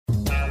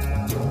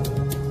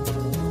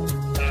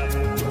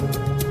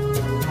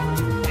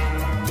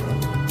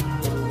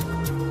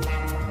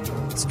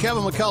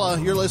Kevin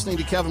McCullough. You're listening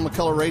to Kevin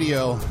McCullough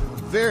Radio.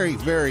 Very,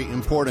 very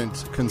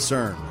important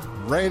concern.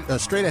 Right,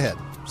 straight ahead.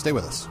 Stay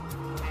with us.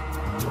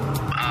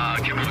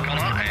 Kevin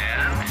McCullough,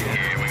 and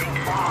here we go.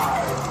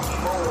 5,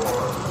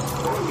 4,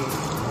 3,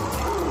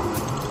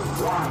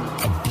 2,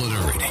 1.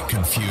 Obliterating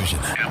confusion.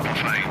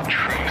 Amplifying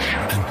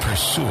truth. And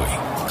pursuing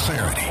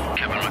clarity.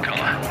 Kevin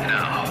McCullough,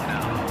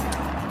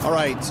 now. All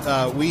right.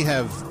 We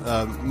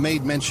have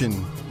made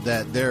mention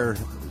that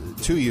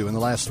to you in the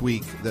last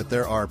week that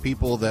there are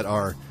people that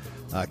are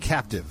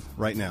captive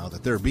right now,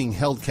 that they're being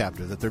held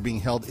captive, that they're being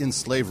held in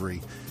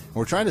slavery. And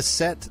we're trying to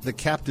set the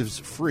captives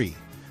free.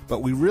 But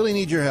we really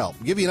need your help.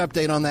 I'll give you an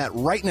update on that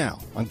right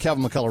now on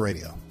Kevin McCullough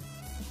Radio.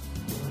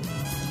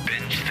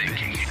 Binge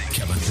thinking.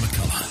 Kevin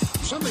McCullough.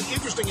 Something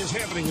interesting is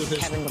happening with this.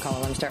 Kevin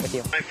McCullough, let me start with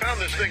you. I found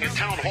this thing at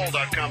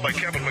townhall.com by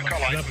Kevin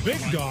McCullough. The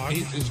big dog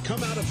has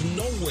come out of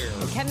nowhere.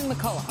 Kevin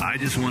McCullough. I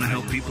just want to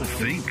help people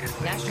think.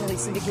 Nationally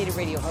syndicated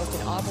radio host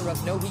and author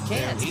of No He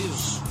Can't. And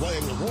he's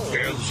playing the role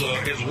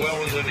as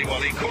well as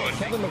anybody could.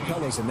 Kevin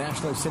McCullough is a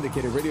nationally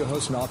syndicated radio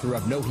host and author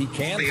of No He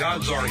Can't. The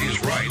odds are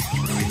he's right.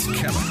 It's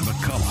Kevin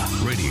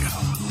McCullough Radio.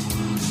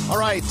 All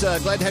right,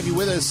 glad to have you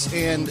with us,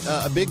 and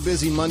a big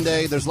busy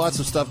Monday. There's lots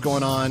of stuff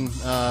going on.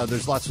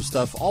 There's lots of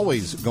stuff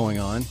always going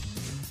on,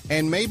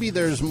 and maybe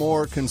there's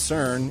more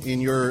concern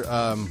in your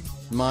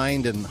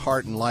mind and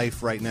heart and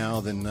life right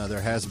now than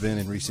there has been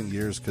in recent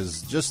years,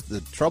 because just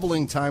the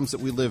troubling times that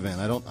we live in.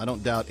 I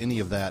don't doubt any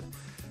of that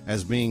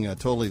as being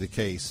totally the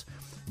case,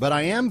 but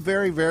I am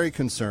very, very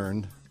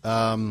concerned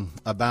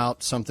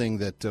about something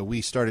that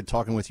we started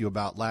talking with you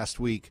about last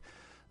week.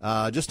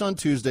 Just on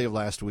Tuesday of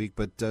last week,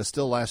 but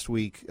still last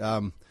week.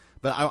 But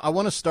I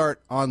want to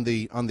start on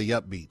the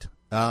upbeat.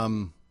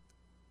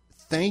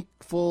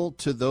 Thankful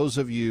to those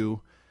of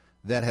you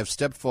that have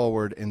stepped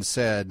forward and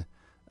said,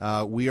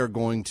 we are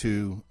going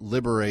to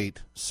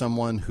liberate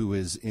someone who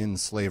is in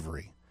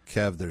slavery.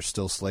 Kev, there's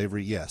still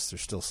slavery? Yes,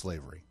 there's still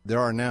slavery. There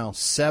are now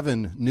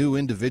 7 new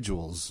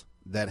individuals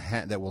that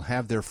will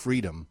have their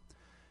freedom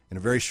in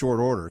a very short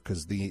order,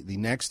 because the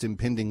next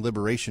impending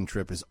liberation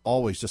trip is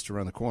always just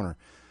around the corner.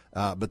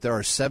 But there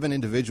are 7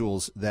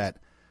 individuals that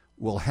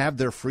will have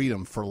their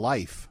freedom for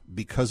life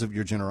because of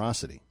your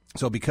generosity.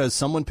 So because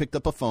someone picked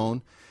up a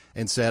phone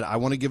and said, I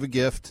want to give a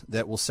gift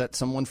that will set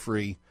someone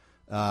free,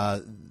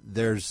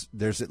 there's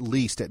at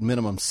least, at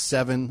minimum,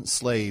 7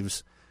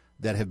 slaves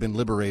that have been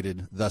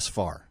liberated thus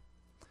far.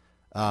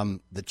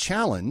 The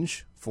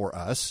challenge for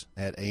us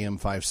at AM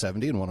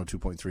 570 and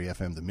 102.3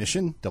 FM, The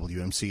Mission,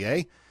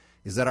 WMCA,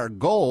 is that our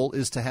goal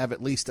is to have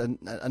at least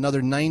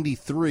another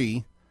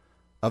 93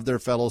 of their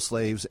fellow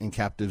slaves and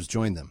captives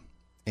join them.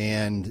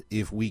 And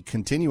if we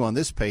continue on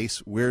this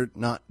pace, we're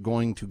not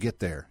going to get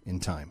there in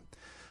time.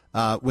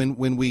 When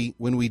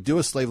we do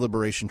a slave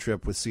liberation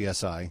trip with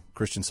CSI,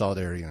 Christian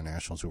Solidarity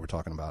International, is who we're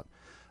talking about,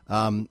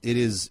 it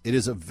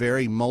is a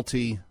very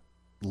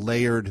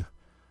multi-layered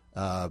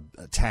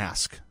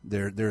task.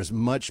 There's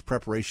much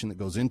preparation that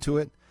goes into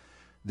it.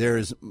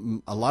 There's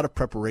a lot of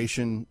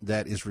preparation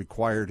that is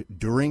required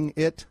during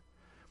it.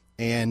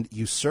 And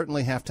you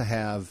certainly have to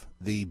have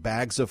the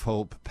bags of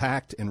hope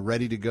packed and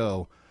ready to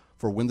go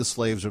for when the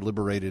slaves are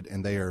liberated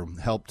and they are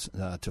helped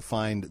to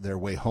find their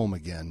way home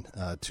again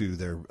to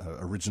their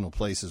original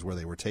places where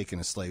they were taken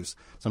as slaves,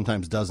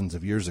 sometimes dozens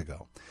of years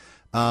ago.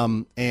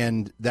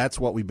 And that's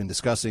what we've been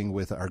discussing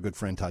with our good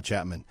friend Todd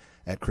Chapman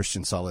at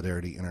Christian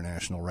Solidarity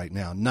International right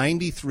now.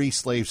 93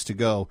 slaves to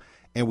go,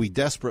 and we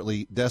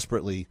desperately,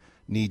 desperately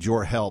need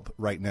your help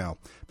right now.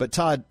 But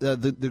Todd,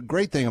 the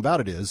great thing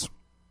about it is,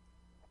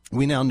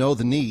 we now know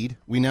the need.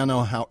 We now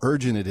know how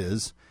urgent it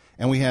is,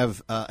 and we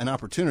have an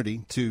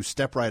opportunity to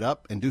step right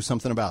up and do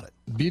something about it.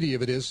 The beauty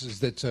of it is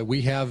that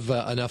we have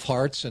enough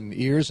hearts and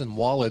ears and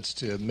wallets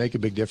to make a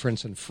big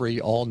difference and free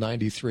all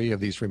 93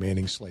 of these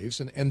remaining slaves,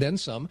 and then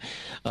some.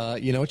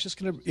 It's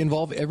just going to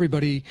involve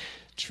everybody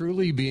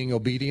truly being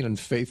obedient and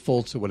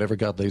faithful to whatever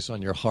God lays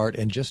on your heart,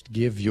 and just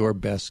give your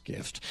best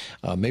gift.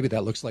 Maybe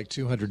that looks like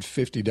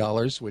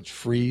 $250, which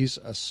frees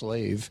a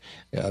slave,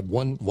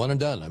 one and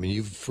done. I mean,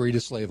 you've freed a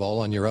slave all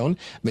on your own.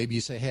 Maybe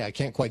you say, hey, I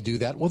can't quite do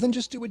that. Well, then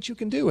just do what you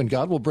can do, and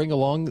God will bring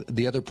along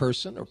the other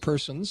person or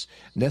persons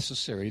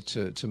necessary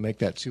to make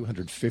that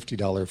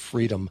 $250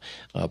 freedom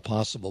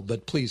possible.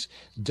 But please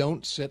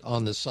don't sit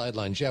on the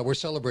sidelines. Yeah, we're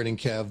celebrating,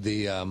 Kev,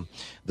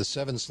 the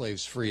 7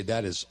 slaves freed.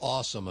 That is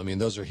awesome. I mean,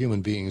 those are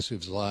human beings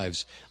whose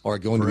lives are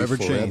going to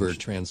be forever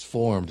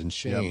transformed and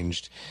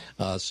changed.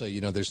 Yep. So,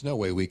 there's no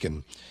way we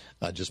can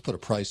just put a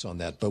price on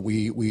that. But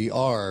we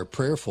are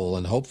prayerful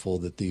and hopeful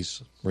that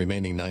these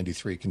remaining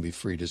 93 can be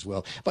freed as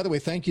well. By the way,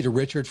 thank you to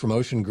Richard from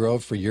Ocean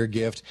Grove for your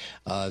gift.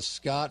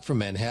 Scott from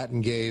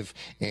Manhattan gave,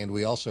 and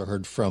we also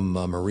heard from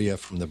Marie Maria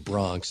from the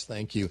Bronx.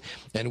 Thank you.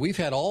 And we've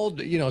had all,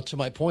 to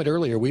my point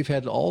earlier, we've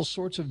had all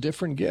sorts of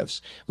different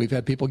gifts. We've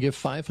had people give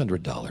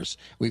 $500.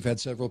 We've had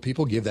several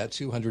people give that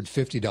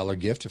 $250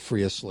 gift to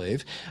free a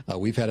slave.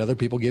 We've had other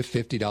people give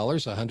 $50,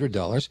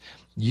 $100.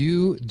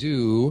 You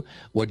do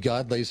what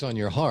God lays on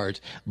your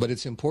heart, but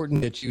it's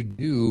important that you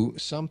do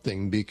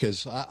something,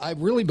 because I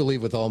really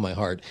believe with all my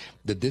heart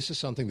that this is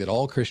something that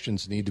all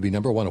Christians need to be,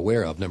 number one,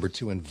 aware of, number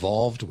two,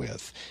 involved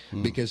with.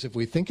 Because if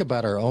we think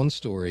about our own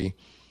story,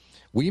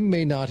 we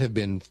may not have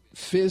been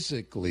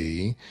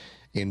physically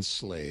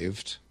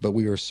enslaved, but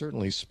we were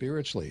certainly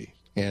spiritually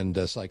and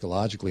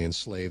psychologically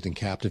enslaved and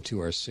captive to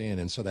our sin.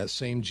 And so that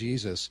same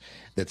Jesus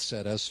that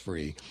set us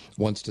free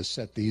wants to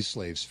set these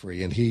slaves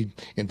free, and he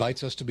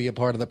invites us to be a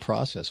part of the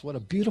process. What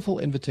a beautiful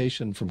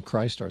invitation from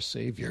Christ our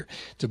Savior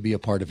to be a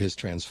part of his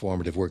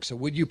transformative work. So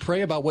would you pray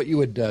about what you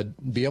would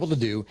be able to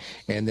do,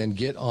 and then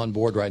get on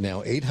board right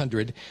now?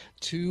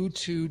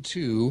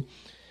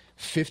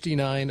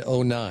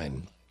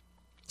 800-222-5909.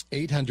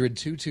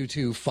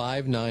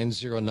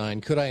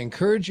 800-222-5909. Could I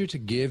encourage you to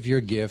give your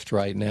gift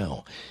right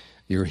now?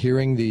 You're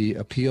hearing the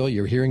appeal.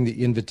 You're hearing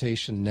the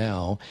invitation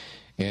now.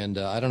 And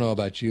I don't know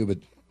about you, but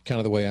kind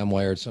of the way I'm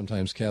wired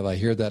sometimes, Kev, I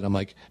hear that and I'm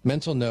like,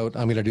 mental note,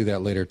 I'm going to do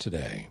that later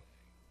today.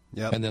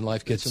 Yep. And then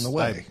life gets in the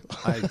way.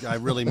 I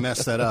really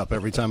mess that up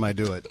every time I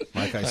do it.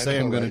 Like I say,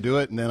 I'm going to do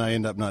it, and then I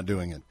end up not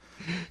doing it.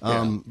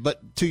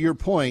 But to your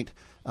point,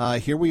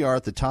 here we are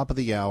at the top of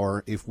the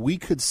hour. If we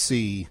could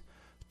see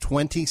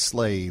 20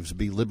 slaves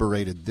be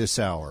liberated this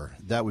hour,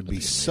 that would be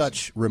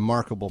such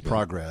remarkable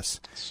progress.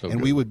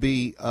 And we would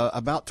be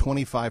about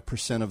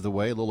 25% of the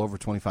way, a little over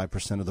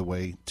 25% of the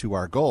way to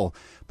our goal.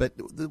 But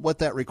what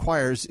that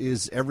requires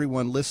is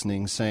everyone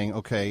listening saying,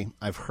 okay,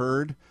 I've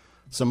heard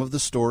some of the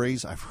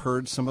stories, I've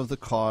heard some of the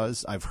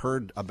cause, I've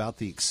heard about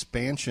the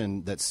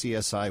expansion that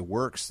CSI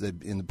works.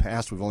 That in the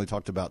past we've only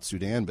talked about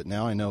Sudan, but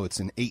now I know it's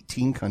in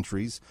 18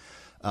 countries.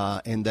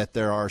 And that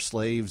there are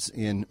slaves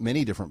in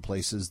many different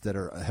places that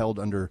are held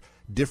under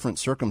different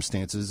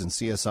circumstances, and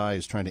CSI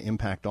is trying to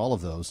impact all of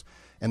those.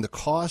 And the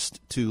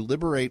cost to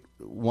liberate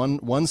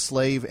one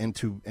slave and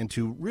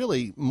to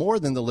really, more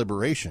than the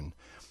liberation,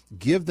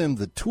 give them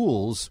the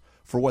tools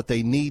for what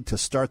they need to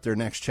start their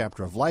next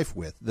chapter of life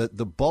with.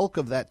 The bulk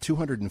of that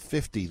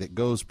 $250 that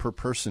goes per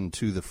person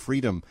to the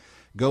freedom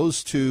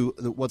goes to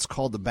what's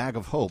called the bag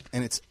of hope,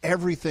 and it's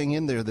everything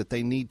in there that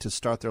they need to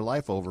start their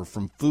life over,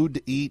 from food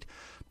to eat,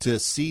 to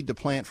seed to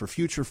plant for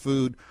future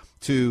food,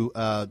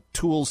 to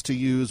tools to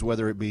use,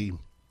 whether it be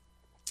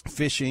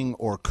fishing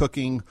or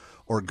cooking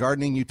or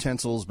gardening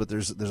utensils, but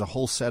there's a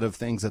whole set of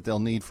things that they'll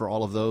need for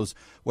all of those,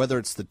 whether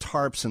it's the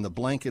tarps and the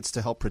blankets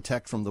to help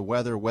protect from the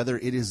weather, whether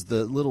it is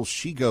the little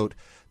she-goat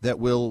that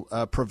will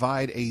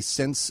provide a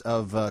sense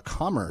of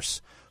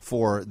commerce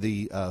for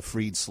the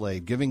freed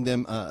slave, giving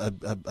them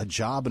a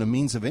job and a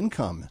means of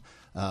income.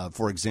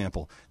 For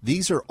example,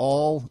 these are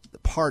all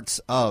parts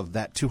of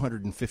that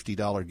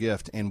 $250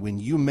 gift. And when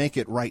you make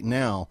it right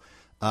now,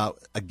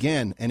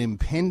 again, an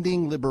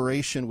impending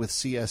liberation with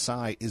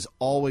CSI is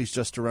always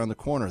just around the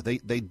corner.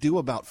 They do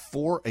about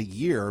 4 a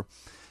year.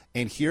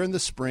 And here in the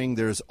spring,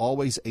 there's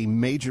always a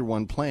major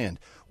one planned.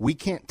 We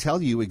can't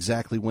tell you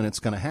exactly when it's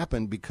going to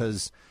happen,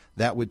 because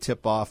that would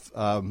tip off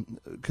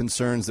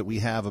concerns that we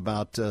have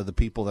about the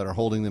people that are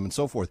holding them and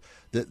so forth.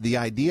 The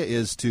idea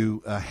is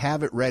to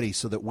have it ready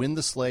so that when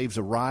the slaves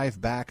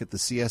arrive back at the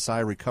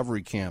CSI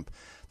recovery camp,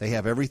 they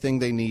have everything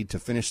they need to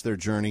finish their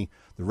journey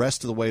the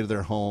rest of the way to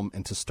their home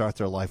and to start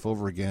their life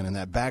over again. And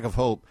that bag of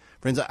hope,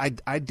 friends,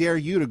 I dare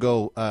you to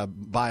go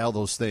buy all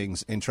those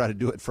things and try to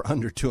do it for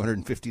under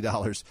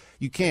 $250.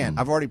 You can.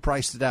 I've already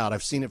priced it out.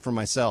 I've seen it for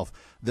myself.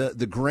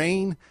 The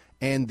grain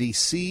and the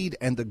seed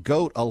and the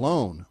goat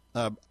alone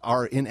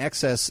are in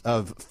excess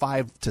of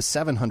 $500 to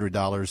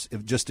 $700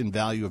 if just in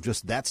value of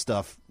just that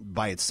stuff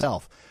by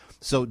itself.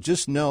 So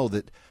just know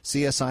that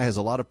CSI has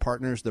a lot of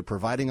partners. They're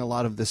providing a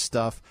lot of this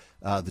stuff,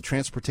 the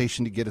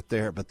transportation to get it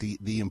there, but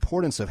the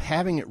importance of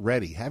having it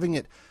ready, having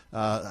it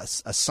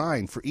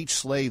assigned for each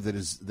slave that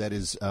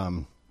is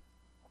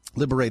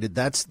liberated.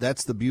 That's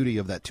the beauty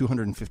of that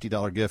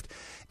 $250 gift.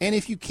 And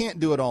if you can't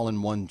do it all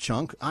in one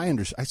chunk, I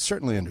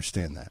certainly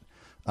understand that.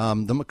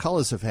 The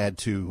McCulloughs have had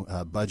to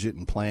budget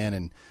and plan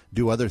and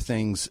do other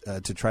things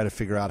to try to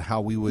figure out how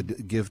we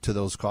would give to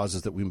those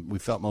causes that we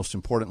felt most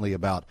importantly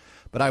about.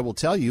 But I will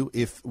tell you,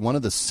 if one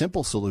of the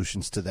simple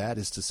solutions to that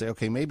is to say,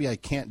 okay, maybe I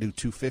can't do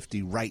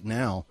 $250 right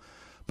now,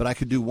 but I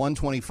could do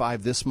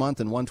 $125 this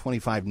month and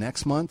 $125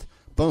 next month,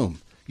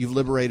 boom, you've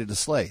liberated a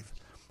slave.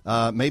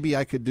 Maybe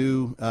I could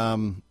do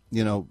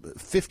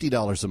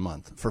 $50 a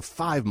month for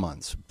 5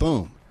 months,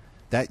 boom.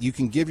 That you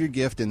can give your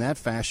gift in that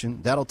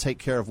fashion. That'll take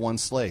care of one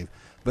slave.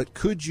 But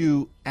could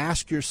you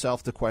ask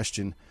yourself the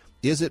question,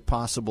 is it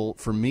possible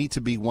for me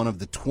to be one of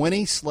the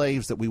 20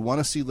 slaves that we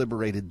want to see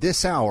liberated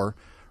this hour,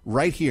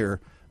 right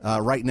here,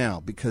 right now?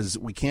 Because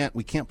we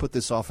can't put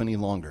this off any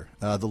longer.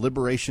 The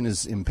liberation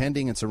is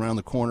impending. It's around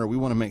the corner. We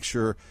want to make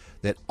sure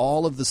that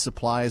all of the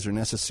supplies are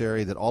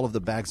necessary, that all of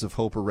the bags of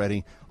hope are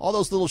ready. All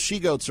those little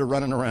she-goats are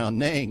running around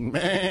neighing.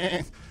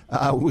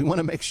 We want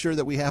to make sure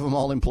that we have them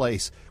all in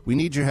place. We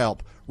need your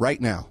help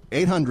right now.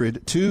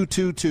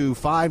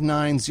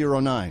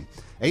 800-222-5909.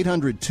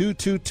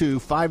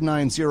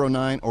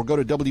 800-222-5909 or go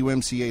to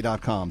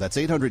WMCA.com. That's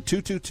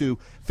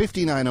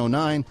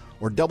 800-222-5909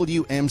 or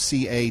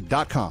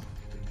WMCA.com.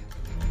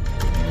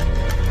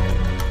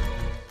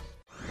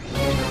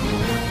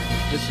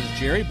 This is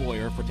Jerry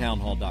Boyer for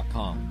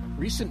Townhall.com.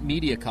 Recent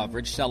media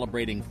coverage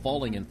celebrating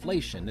falling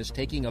inflation is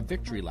taking a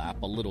victory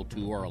lap a little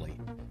too early.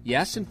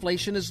 Yes,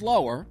 inflation is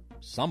lower,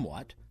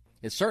 somewhat.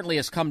 It certainly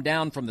has come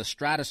down from the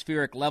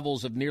stratospheric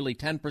levels of nearly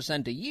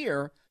 10% a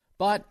year,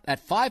 but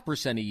at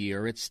 5% a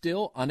year, it's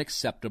still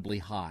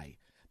unacceptably high.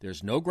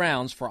 There's no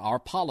grounds for our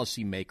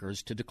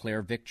policymakers to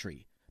declare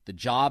victory. The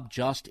job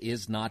just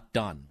is not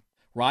done.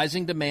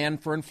 Rising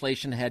demand for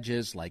inflation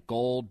hedges like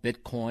gold,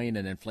 Bitcoin,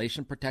 and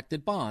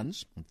inflation-protected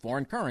bonds and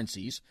foreign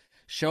currencies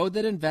show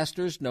that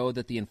investors know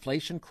that the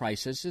inflation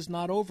crisis is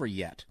not over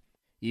yet,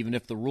 even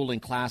if the ruling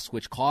class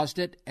which caused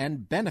it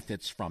and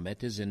benefits from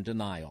it is in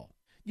denial.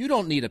 You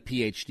don't need a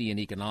PhD in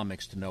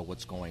economics to know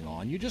what's going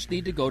on. You just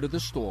need to go to the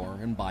store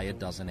and buy a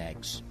dozen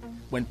eggs.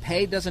 When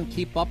pay doesn't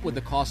keep up with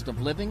the cost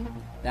of living,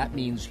 that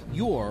means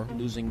you're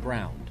losing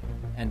ground,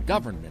 and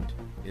government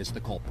is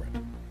the culprit.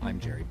 I'm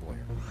Jerry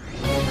Boyer.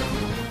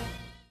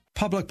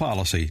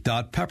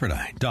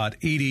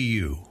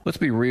 Publicpolicy.pepperdine.edu. Let's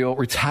be real.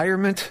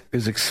 Retirement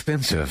is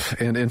expensive,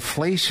 and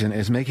inflation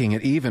is making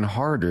it even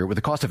harder with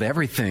the cost of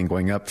everything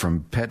going up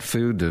from pet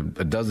food to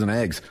a dozen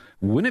eggs.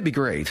 Wouldn't it be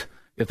great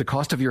if the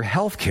cost of your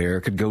health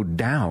care could go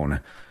down?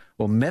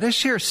 Well,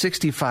 Medishare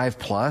 65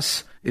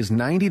 Plus is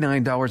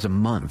 $99 a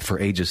month for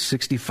ages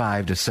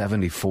 65 to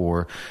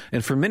 74.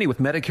 And for many with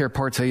Medicare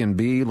Parts A and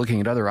B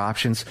looking at other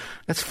options,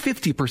 that's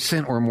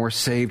 50% or more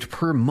saved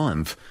per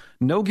month.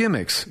 No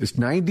gimmicks. It's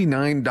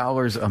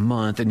 $99 a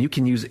month, and you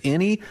can use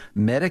any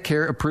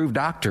Medicare-approved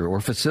doctor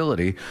or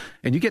facility,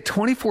 and you get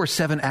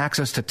 24/7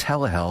 access to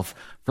telehealth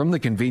from the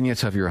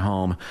convenience of your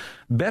home.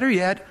 Better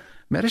yet,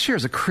 Medishare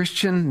is a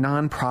Christian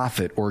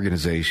nonprofit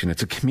organization.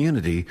 It's a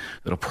community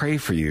that'll pray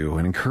for you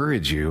and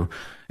encourage you.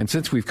 And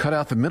since we've cut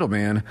out the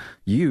middleman,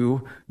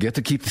 you get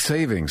to keep the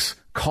savings.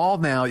 Call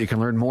now. You can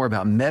learn more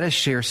about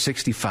Medishare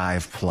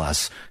 65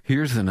 Plus.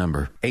 Here's the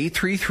number: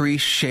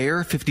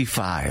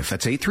 833-SHARE-55.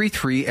 That's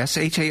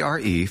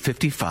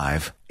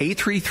 833-SHARE-55.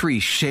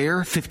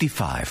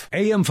 833-SHARE-55.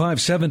 AM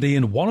 570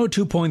 and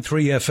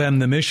 102.3 FM,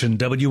 The Mission,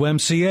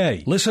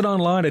 WMCA. Listen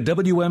online at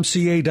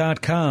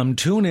WMCA.com.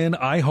 Tune in,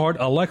 iHeart,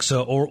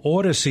 Alexa, or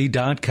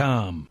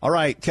Odyssey.com. All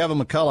right, Kevin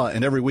McCullough,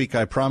 and every week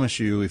I promise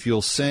you, if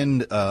you'll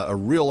send a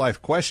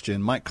real-life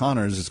question, Mike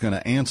Connors is going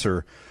to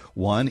answer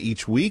one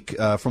each week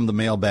from the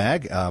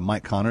mailbag.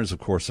 Mike Connors, of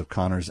course, of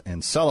Connors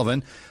and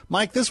Sullivan.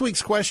 Mike, this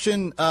week's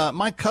question,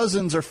 my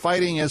cousins are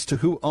fighting as to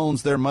who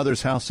owns their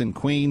mother's house in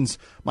Queens.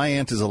 My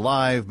aunt is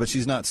alive, but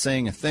she's not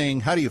saying a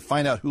thing. How do you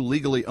find out who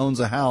legally owns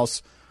a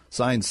house?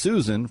 Signed,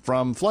 Susan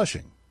from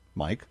Flushing.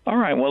 Mike? All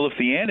right. Well, if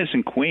the aunt is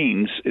in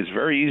Queens, it's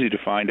very easy to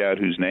find out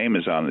whose name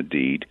is on the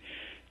deed.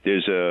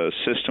 There's a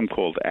system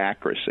called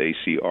ACRIS,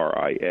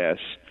 ACRIS,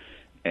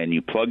 and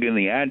you plug in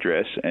the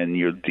address, and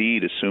your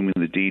deed, assuming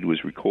the deed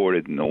was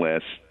recorded in the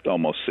last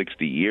almost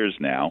 60 years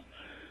now,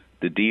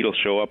 the deed will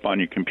show up on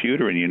your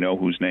computer, and you know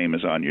whose name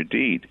is on your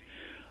deed.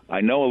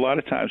 I know a lot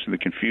of times when the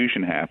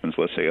confusion happens,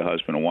 let's say a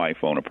husband and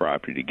wife own a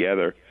property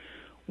together,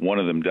 one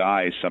of them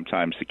dies,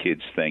 sometimes the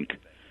kids think,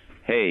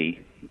 hey,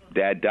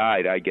 Dad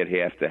died, I get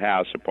half the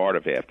house or part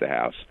of half the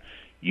house.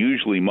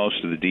 Usually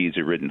most of the deeds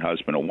are written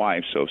husband and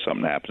wife, so if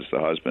something happens to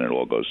the husband, it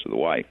all goes to the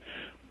wife.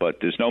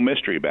 But there's no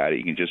mystery about it.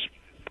 You can just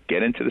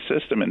get into the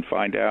system and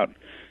find out,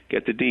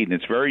 get the deed. And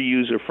it's very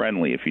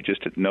user-friendly. If you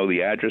just know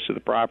the address of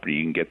the property,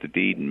 you can get the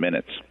deed in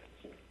minutes.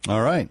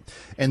 All right.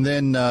 And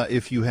then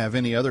if you have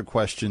any other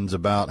questions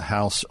about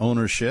house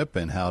ownership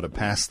and how to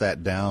pass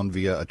that down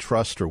via a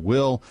trust or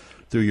will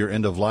through your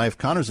end of life,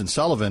 Connors and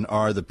Sullivan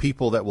are the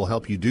people that will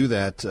help you do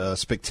that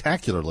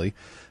spectacularly.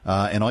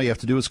 And all you have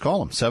to do is call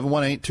them,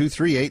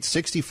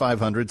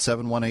 718-238-6500,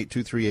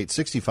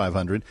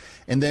 718-238-6500.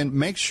 And then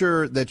make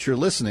sure that you're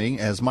listening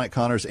as Mike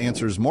Connors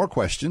answers more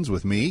questions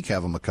with me,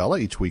 Kevin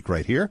McCullough, each week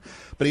right here.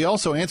 But he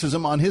also answers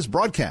them on his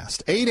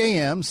broadcast, 8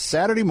 a.m.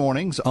 Saturday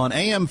mornings on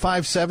AM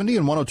 570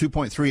 and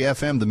 102.3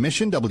 FM, The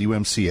Mission,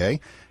 WMCA.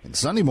 And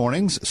Sunday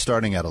mornings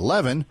starting at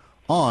 11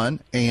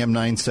 on AM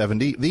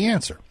 970, The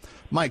Answer.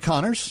 Mike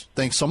Connors,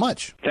 thanks so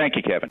much. Thank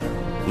you, Kevin.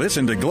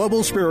 Listen to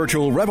Global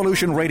Spiritual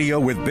Revolution Radio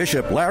with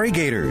Bishop Larry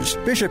Gators.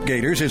 Bishop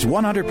Gators is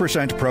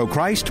 100%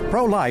 pro-Christ,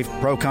 pro-life,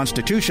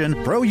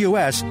 pro-Constitution,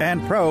 pro-U.S.,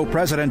 and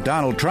pro-President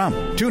Donald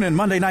Trump. Tune in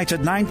Monday nights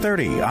at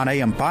 9:30 on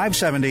AM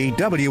 570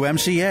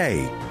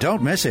 WMCA.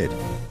 Don't miss it.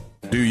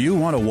 Do you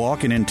want to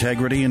walk in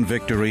integrity and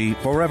victory,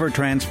 forever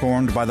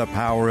transformed by the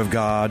power of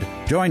God?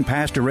 Join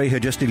Pastor Ray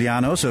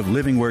Hagistilianos of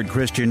Living Word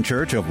Christian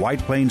Church of White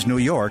Plains, New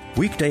York,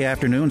 weekday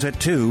afternoons at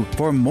 2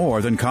 for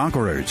More Than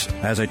Conquerors.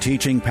 As a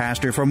teaching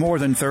pastor for more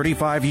than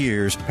 35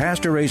 years,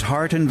 Pastor Ray's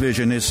heart and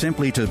vision is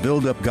simply to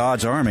build up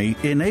God's army,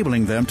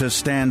 enabling them to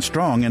stand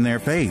strong in their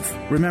faith.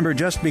 Remember,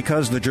 just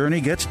because the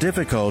journey gets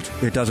difficult,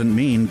 it doesn't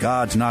mean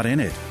God's not in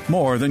it.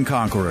 More Than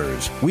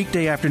Conquerors,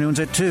 weekday afternoons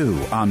at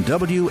 2 on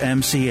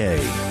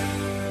WMCA.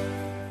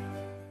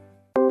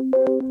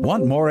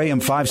 Want more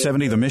AM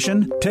 570 The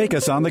Mission? Take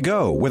us on the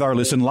go with our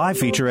Listen Live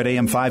feature at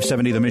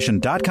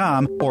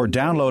am570themission.com or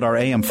download our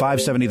AM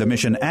 570 The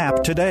Mission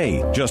app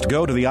today. Just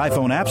go to the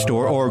iPhone App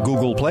Store or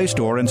Google Play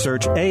Store and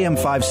search AM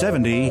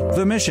 570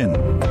 The Mission.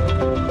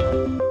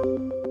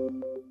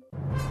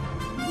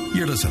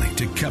 You're listening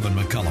to Kevin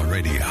McCullough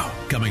Radio,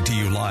 coming to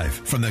you live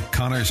from the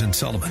Connors and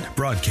Sullivan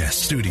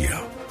Broadcast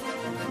Studio.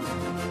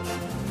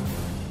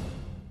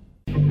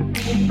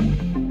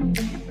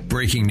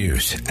 Breaking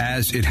news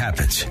as it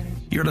happens.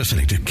 You're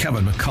listening to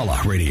Kevin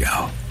McCullough Radio.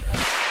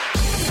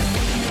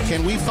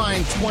 Can we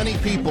find 20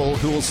 people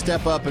who will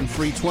step up and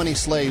free 20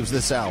 slaves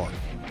this hour?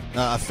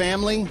 A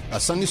family, a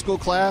Sunday school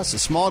class, a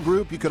small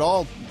group, you could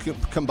all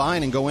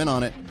combine and go in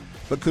on it.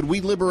 But could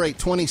we liberate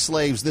 20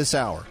 slaves this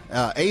hour?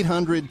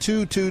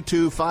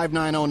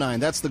 800-222-5909.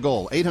 That's the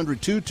goal.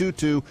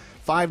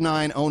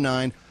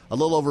 800-222-5909. A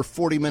little over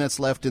 40 minutes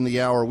left in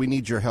the hour. We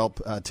need your help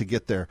to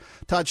get there.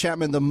 Todd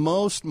Chapman, the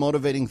most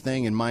motivating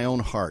thing in my own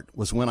heart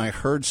was when I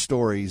heard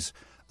stories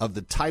of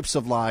the types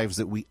of lives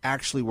that we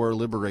actually were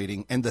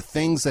liberating and the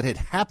things that had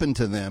happened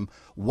to them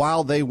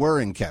while they were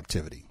in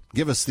captivity.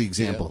 Give us the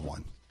example of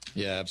one.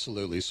 Yeah,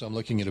 absolutely. So I'm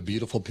looking at a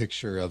beautiful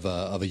picture of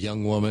a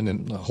young woman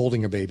and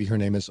holding her baby. Her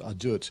name is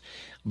Adut.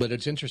 But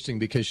it's interesting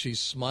because she's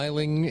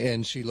smiling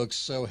and she looks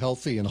so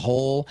healthy and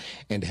whole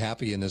and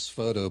happy in this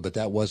photo, but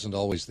that wasn't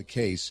always the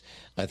case.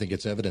 I think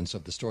it's evidence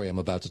of the story I'm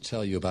about to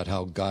tell you about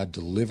how God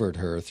delivered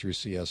her through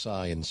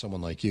CSI and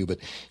someone like you. But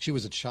she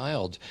was a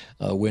child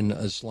when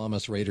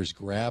Islamist raiders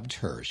grabbed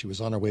her. She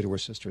was on her way to her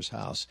sister's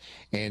house,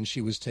 and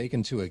she was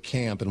taken to a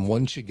camp. And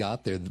when she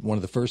got there, one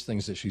of the first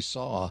things that she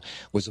saw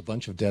was a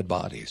bunch of dead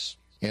bodies.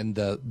 And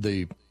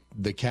the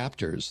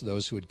captors,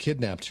 those who had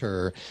kidnapped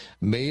her,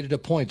 made it a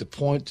point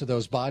to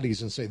those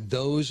bodies and say,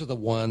 those are the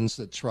ones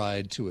that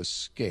tried to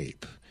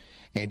escape.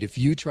 And if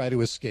you try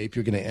to escape,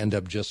 you're going to end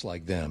up just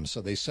like them.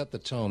 So they set the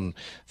tone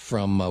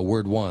from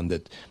word one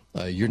that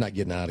you're not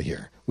getting out of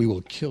here. We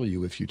will kill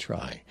you if you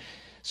try.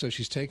 So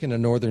she's taken to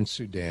northern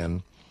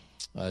Sudan.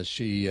 A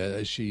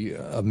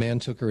man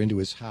took her into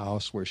his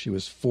house where she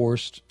was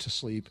forced to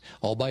sleep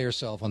all by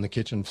herself on the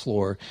kitchen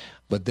floor.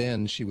 But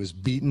then she was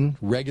beaten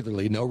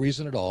regularly, no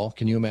reason at all.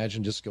 Can you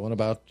imagine just going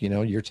about,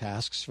 your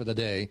tasks for the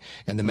day,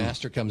 and the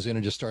master comes in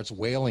and just starts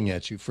wailing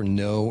at you for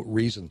no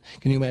reason?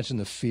 Can you imagine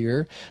the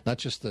fear? Not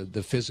just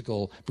the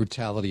physical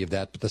brutality of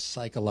that, but the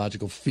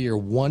psychological fear,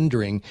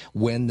 wondering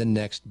when the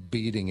next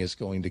beating is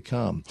going to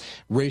come.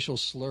 Racial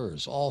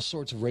slurs, all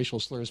sorts of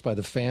racial slurs by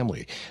the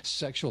family,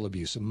 sexual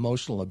abuse,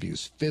 emotional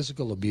abuse,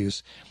 physical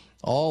abuse,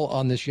 all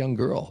on this young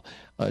girl.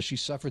 She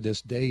suffered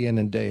this day in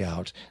and day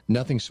out,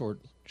 nothing short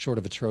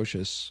of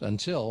atrocious,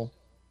 until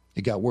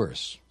it got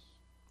worse.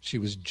 She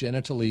was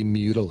genitally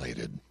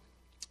mutilated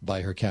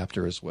by her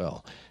captor as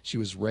well. She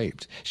was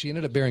raped. She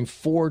ended up bearing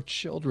 4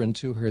 children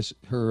to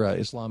her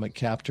Islamic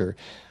captor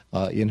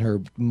in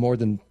her more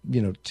than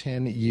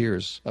 10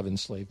 years of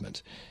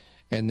enslavement.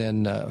 And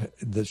then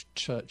the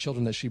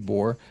children that she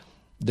bore,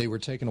 they were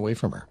taken away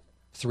from her.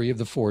 3 of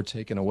the 4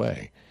 taken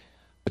away.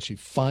 But she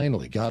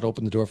finally God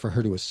opened the door for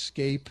her to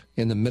escape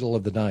in the middle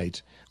of the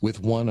night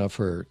with one of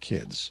her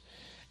kids.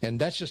 And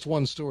that's just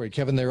one story.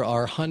 Kevin, there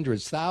are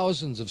hundreds,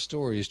 thousands of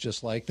stories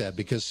just like that,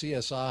 because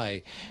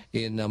CSI,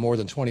 in more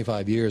than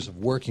 25 years of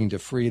working to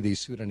free these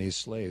Sudanese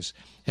slaves,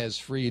 has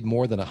freed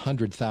more than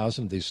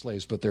 100,000 of these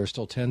slaves, but there are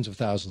still tens of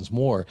thousands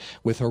more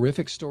with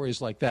horrific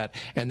stories like that.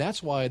 And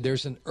that's why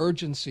there's an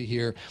urgency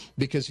here,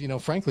 because,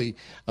 frankly,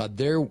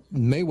 there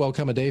may well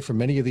come a day for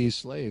many of these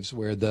slaves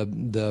where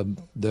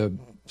the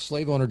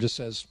slave owner just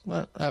says,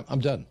 well, I'm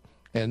done.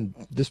 And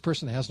this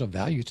person has no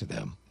value to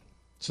them.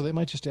 So they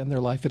might just end their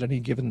life at any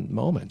given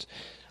moment.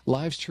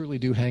 Lives truly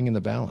do hang in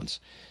the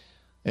balance.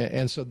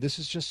 And so this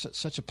is just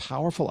such a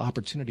powerful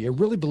opportunity. I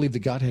really believe that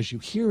God has you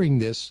hearing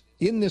this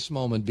in this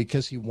moment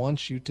because he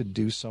wants you to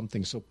do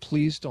something. So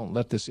please don't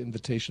let this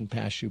invitation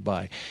pass you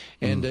by.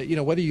 And,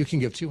 whether you can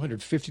give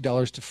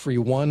 $250 to free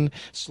one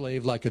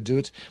slave like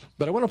Adut,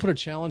 but I want to put a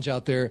challenge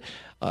out there.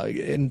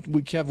 And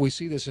Kev, we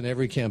see this in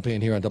every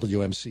campaign here on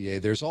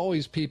WMCA. There's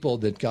always people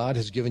that God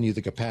has given you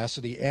the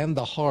capacity and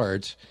the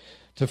heart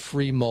to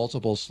free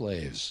multiple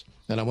slaves.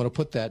 And I want to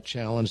put that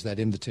challenge, that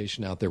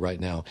invitation out there right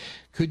now.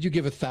 Could you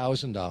give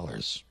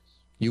 $1,000?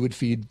 You would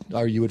free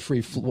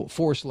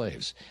 4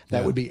 slaves.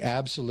 That would be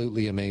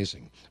absolutely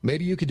amazing.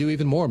 Maybe you could do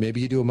even more. Maybe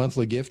you do a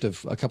monthly gift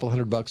of a couple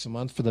 $100 a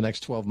month for the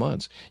next 12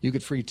 months. You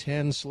could free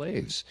 10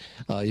 slaves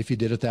if you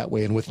did it that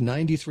way. And with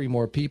 93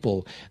 more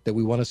people that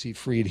we want to see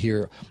freed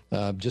here,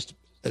 just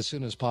as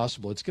soon as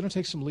possible. It's going to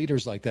take some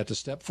leaders like that to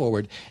step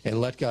forward and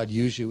let God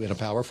use you in a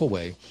powerful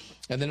way.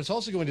 And then it's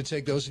also going to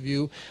take those of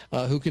you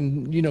who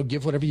can,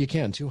 give whatever you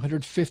can,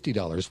 $250,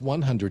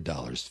 $100,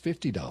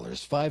 $50,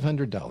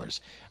 $500,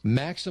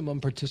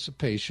 maximum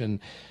participation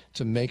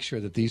to make sure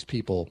that these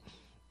people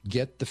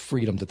get the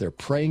freedom that they're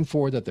praying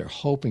for, that they're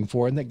hoping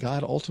for, and that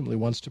God ultimately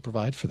wants to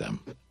provide for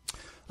them.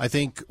 I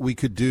think we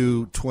could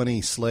do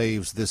 20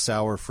 slaves this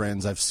hour,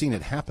 friends. I've seen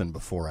it happen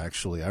before,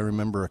 actually. I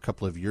remember a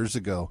couple of years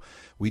ago,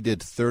 we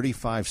did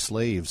 35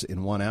 slaves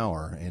in 1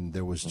 hour, and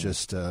there was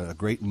just a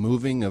great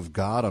moving of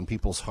God on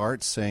people's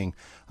hearts saying,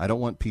 I don't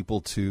want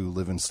people to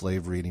live in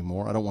slavery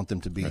anymore. I don't want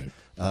them to be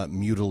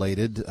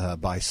mutilated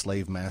by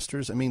slave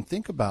masters. I mean,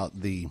 think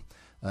about the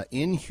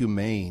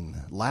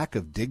inhumane lack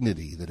of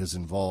dignity that is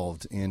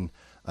involved in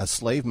a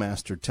slave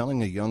master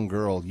telling a young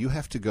girl, you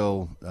have to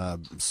go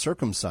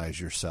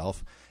circumcise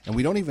yourself, and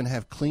we don't even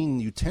have clean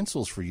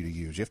utensils for you to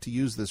use. You have to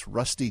use this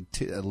rusty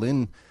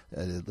lid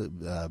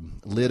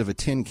of a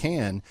tin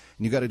can, and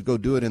you got to go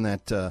do it in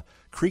that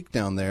creek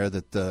down there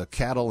that the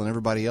cattle and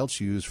everybody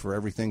else use for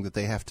everything that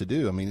they have to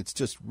do. I mean, it's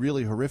just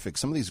really horrific.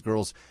 Some of these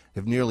girls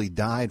have nearly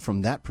died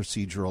from that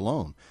procedure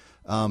alone.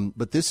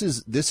 But this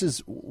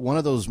is one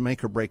of those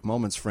make or break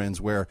moments,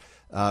 friends, where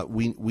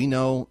we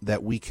know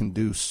that we can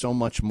do so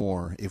much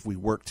more if we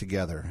work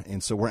together.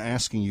 And so we're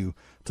asking you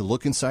to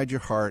look inside your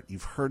heart.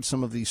 You've heard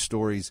some of these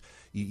stories.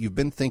 You've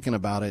been thinking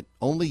about it.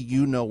 Only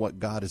you know what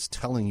God is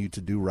telling you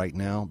to do right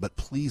now. But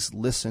please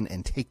listen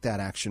and take that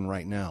action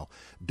right now.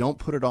 Don't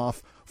put it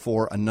off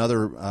for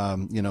another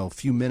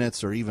few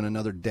minutes or even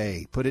another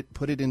day. Put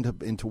it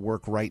into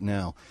work right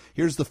now.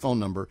 Here's the phone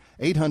number: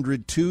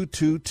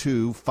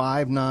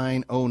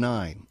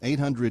 800-222-5909.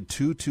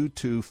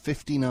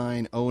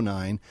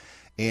 800-222-5909.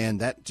 And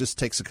that just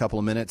takes a couple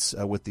of minutes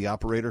with the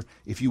operator.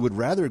 If you would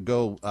rather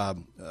go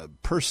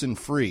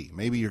person-free,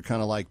 maybe you're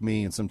kind of like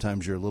me and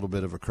sometimes you're a little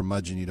bit of a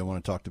curmudgeon, you don't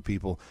want to talk to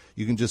people,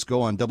 you can just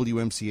go on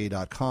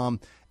WMCA.com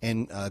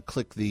and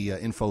click the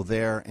info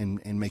there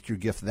and make your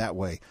gift that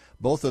way.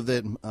 Both of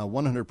them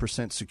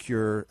 100%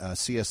 secure.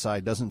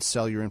 CSI doesn't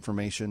sell your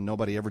information.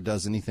 Nobody ever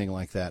does anything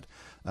like that.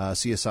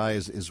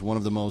 CSI is one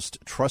of the most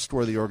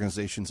trustworthy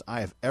organizations I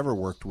have ever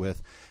worked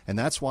with, and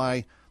that's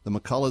why the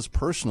McCulloughs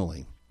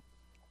personally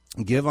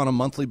give on a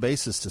monthly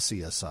basis to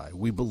CSI.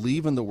 We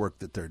believe in the work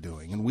that they're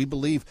doing, and we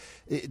believe,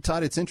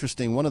 Todd, it's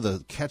interesting, one of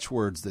the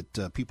catchwords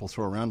that people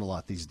throw around a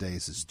lot these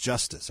days is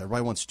justice.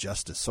 Everybody wants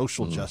justice,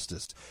 social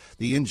justice,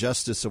 the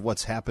injustice of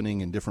what's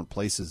happening in different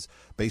places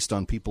based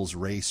on people's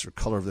race or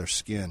color of their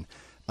skin.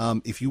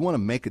 If you want to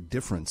make a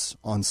difference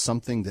on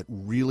something that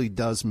really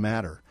does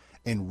matter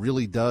and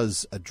really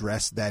does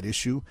address that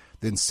issue,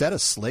 then set a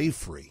slave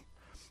free.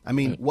 I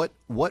mean,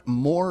 what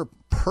more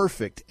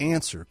perfect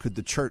answer could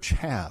the church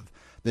have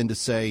than to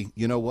say,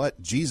 you know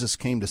what, Jesus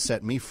came to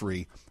set me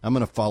free. I'm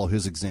going to follow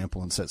his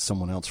example and set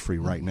someone else free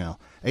right now.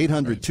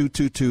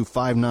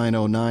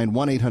 800-222-5909,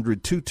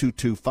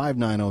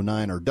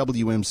 1-800-222-5909, or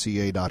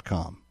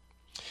WMCA.com.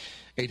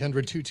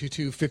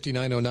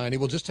 800-222-5909. It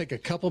will just take a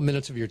couple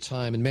minutes of your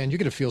time. And, man, you're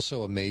going to feel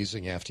so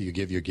amazing after you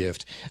give your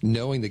gift,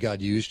 knowing that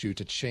God used you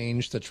to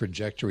change the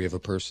trajectory of a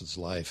person's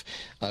life.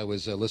 I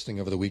was listening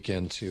over the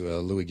weekend to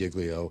Louis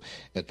Giglio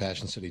at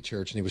Passion City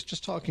Church, and he was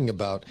just talking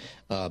about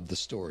the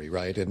story,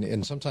 right?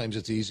 And sometimes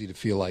it's easy to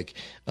feel like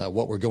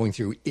what we're going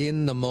through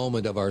in the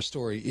moment of our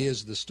story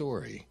is the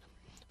story.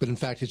 But in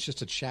fact, it's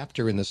just a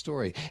chapter in the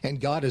story. And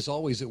God is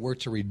always at work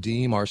to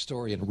redeem our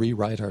story and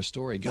rewrite our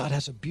story. God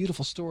has a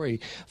beautiful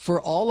story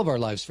for all of our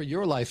lives, for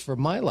your life, for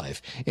my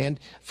life, and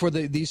for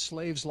these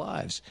slaves'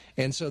 lives.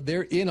 And so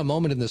they're in a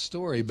moment in the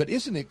story. But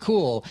isn't it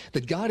cool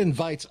that God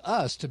invites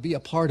us to be a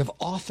part of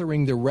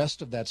authoring the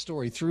rest of that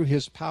story through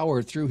his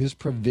power, through his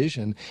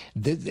provision?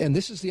 And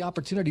this is the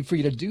opportunity for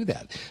you to do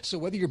that. So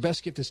whether your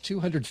best gift is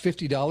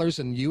 $250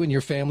 and you and your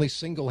family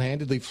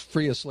single-handedly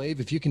free a slave,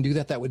 if you can do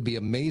that, that would be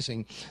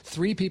amazing.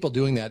 3 people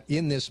doing that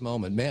in this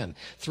moment, man,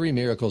 3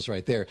 miracles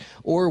right there.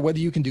 Or whether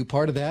you can do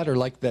part of that, or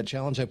like that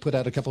challenge I put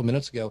out a couple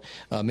minutes ago,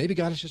 maybe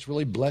God has just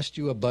really blessed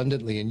you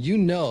abundantly, and you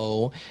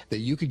know that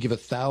you could give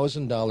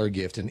 $1,000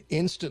 gift and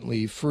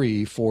instantly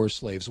free 4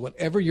 slaves.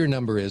 Whatever your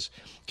number is,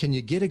 can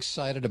you get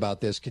excited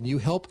about this? Can you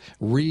help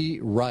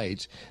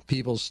rewrite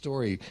people's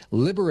story?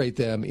 Liberate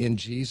them in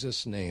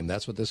Jesus' name.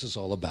 That's what this is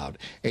all about.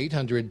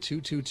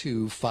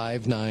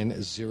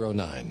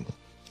 800-222-5909.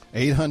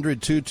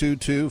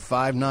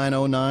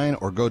 800-222-5909,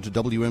 or go to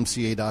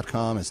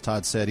WMCA.com. As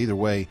Todd said, either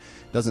way,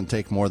 it doesn't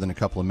take more than a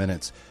couple of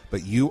minutes.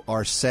 But you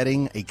are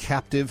setting a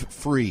captive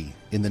free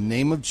in the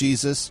name of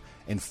Jesus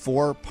and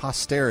for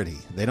posterity.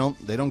 They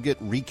don't get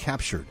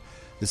recaptured.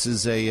 This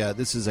is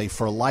a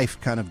for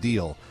life kind of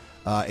deal,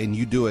 and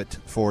you do it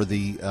for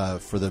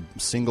the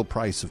single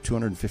price of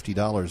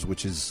 $250,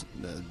 which is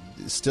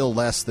still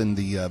less than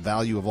the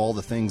value of all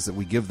the things that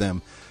we give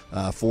them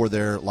for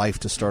their life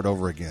to start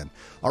over again.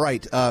 All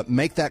right,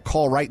 make that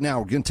call right now.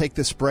 We're going to take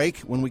this break.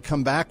 When we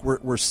come back,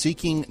 we're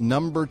seeking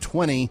number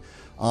 20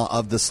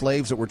 of the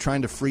slaves that we're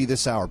trying to free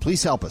this hour.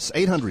 Please help us.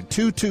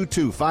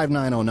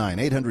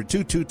 800-222-5909.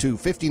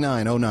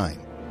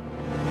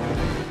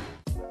 800-222-5909.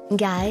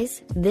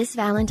 Guys, this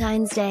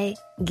Valentine's Day,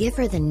 give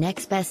her the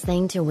next best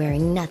thing to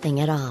wearing nothing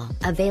at all.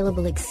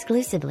 Available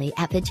exclusively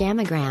at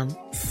Pajamagram.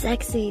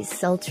 Sexy,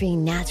 sultry,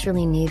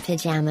 naturally nude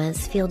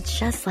pajamas feel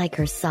just like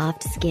her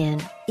soft skin.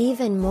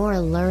 Even more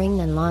alluring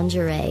than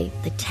lingerie,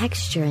 the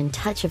texture and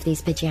touch of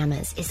these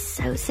pajamas is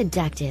so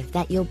seductive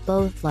that you'll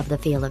both love the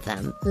feel of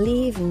them.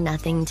 Leave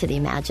nothing to the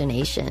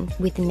imagination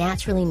with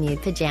naturally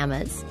nude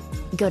pajamas.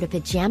 Go to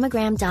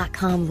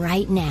Pajamagram.com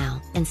right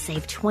now and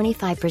save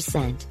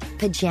 25%.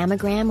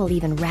 Pajamagram will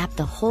even wrap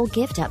the whole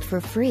gift up for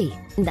free.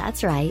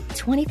 That's right,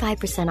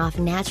 25% off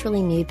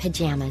naturally nude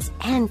pajamas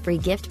and free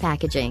gift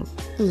packaging.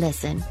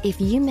 Listen, if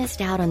you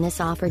missed out on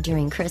this offer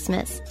during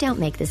Christmas, don't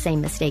make the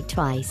same mistake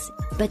twice.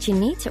 But you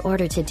need to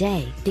order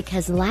today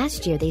because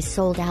last year they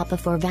sold out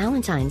before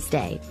Valentine's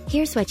Day.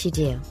 Here's what you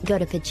do. Go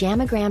to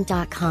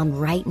Pajamagram.com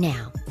right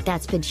now.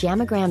 That's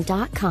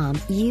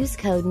Pajamagram.com. Use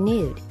code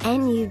NUDE,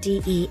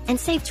 N-U-D-E, and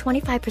save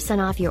 25%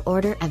 off your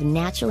order of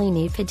naturally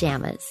nude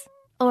pajamas.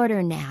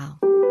 Order now.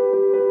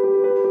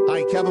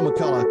 Hi, Kevin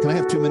McCullough. Can I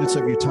have 2 minutes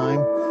of your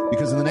time?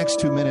 Because in the next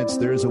 2 minutes,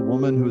 there is a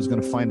woman who is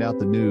going to find out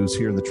the news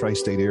here in the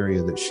tri-state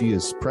area that she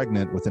is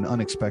pregnant with an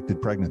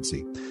unexpected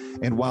pregnancy.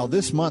 And while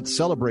this month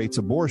celebrates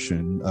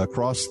abortion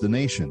across the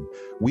nation,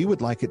 we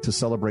would like it to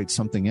celebrate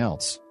something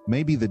else.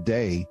 Maybe the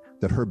day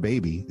that her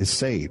baby is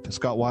saved.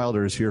 Scott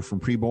Wilder is here from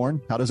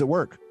Preborn. How does it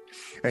work?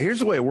 Here's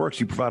the way it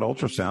works. You provide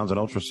ultrasounds, and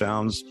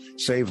ultrasounds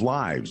save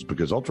lives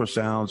because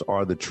ultrasounds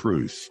are the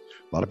truth.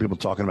 A lot of people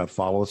talking about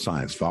follow the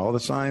science. Follow the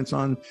science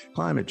on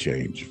climate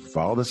change.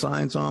 Follow the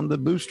science on the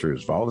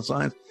boosters. Follow the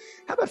science.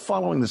 How about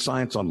following the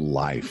science on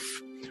life?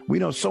 We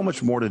know so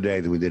much more today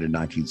than we did in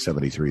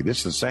 1973. This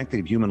is the Sanctity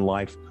of Human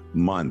Life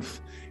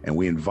Month, and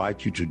we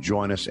invite you to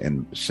join us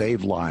and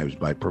save lives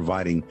by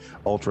providing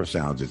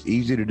ultrasounds. It's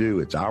easy to do.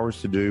 It's ours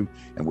to do.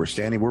 And we're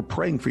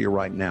praying for you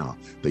right now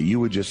that you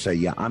would just say,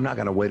 yeah, I'm not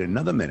going to wait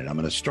another minute. I'm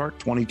going to start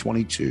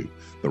 2022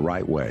 the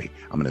right way.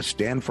 I'm going to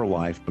stand for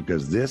life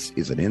because this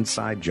is an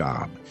inside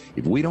job.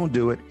 If we don't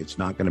do it, it's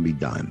not going to be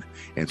done.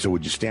 And so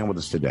would you stand with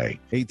us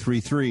today?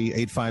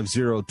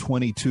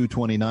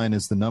 833-850-2229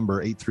 is the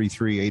number,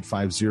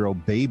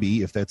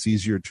 833-850-BABY, if that's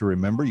easier to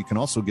remember. You can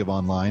also give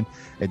online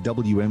at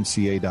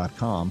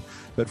WMCA.com.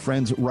 But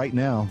friends, right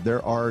now,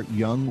 there are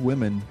young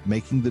women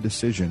making the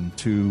decision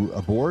to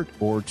abort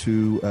or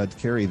to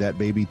carry that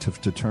baby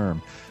to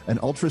term. An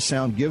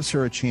ultrasound gives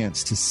her a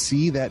chance to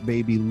see that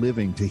baby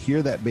living, to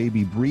hear that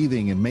baby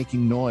breathing and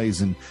making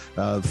noise and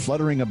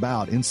fluttering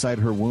about inside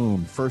her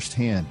womb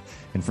firsthand.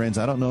 And friends,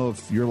 I don't know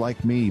if you're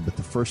like me, but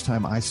the first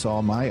time I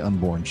saw my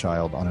unborn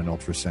child on an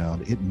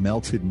ultrasound, it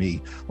melted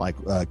me like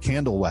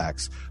candle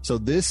wax. So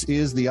this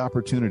is the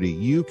opportunity.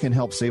 You can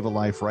help save a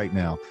life right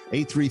now.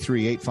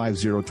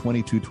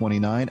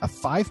 833-850-2229. A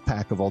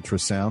 5-pack of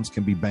ultrasounds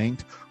can be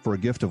banked for a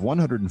gift of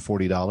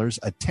 $140,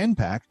 a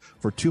 10-pack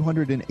for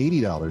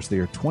 $280. They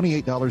are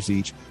 $28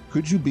 each.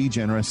 Could you be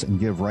generous and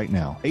give right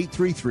now?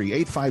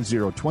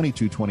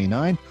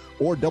 833-850-2229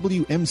 or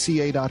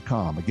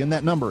WMCA.com. Again,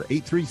 that number,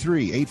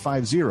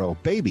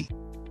 833-850-BABY.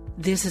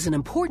 This is an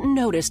important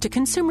notice to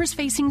consumers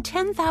facing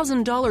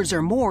 $10,000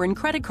 or more in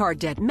credit card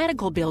debt,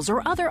 medical bills,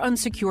 or other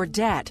unsecured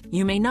debt.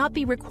 You may not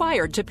be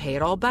required to pay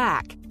it all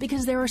back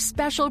because there are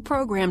special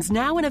programs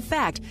now in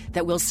effect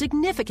that will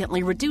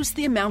significantly reduce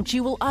the amount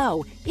you will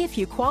owe if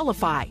you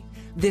qualify.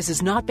 This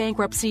is not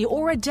bankruptcy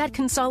or a debt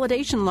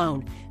consolidation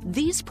loan.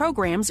 These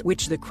programs,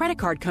 which the credit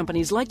card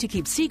companies like to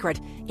keep secret,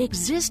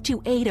 exist to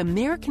aid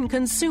American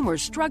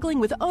consumers struggling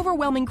with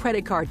overwhelming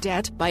credit card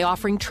debt by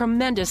offering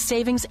tremendous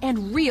savings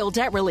and real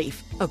debt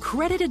relief.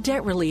 Accredited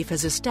Debt Relief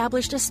has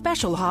established a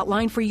special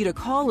hotline for you to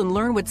call and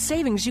learn what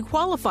savings you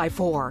qualify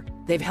for.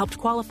 They've helped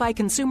qualify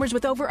consumers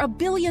with over $1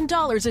 billion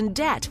in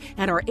debt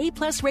and are A+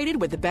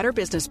 rated with the Better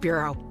Business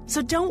Bureau.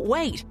 So don't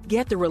wait.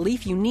 Get the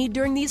relief you need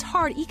during these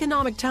hard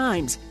economic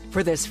times.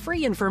 For this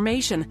free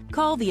information,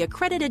 call the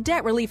Accredited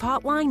Debt Relief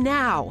Hotline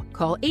now.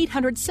 Call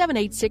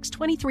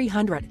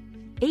 800-786-2300.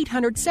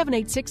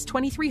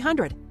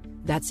 800-786-2300.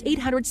 That's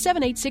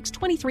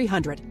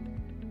 800-786-2300.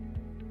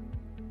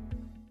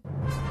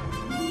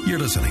 You're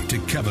listening to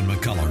Kevin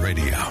McCullough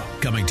Radio,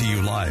 coming to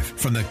you live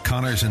from the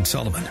Connors and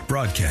Sullivan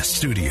Broadcast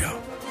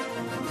Studio.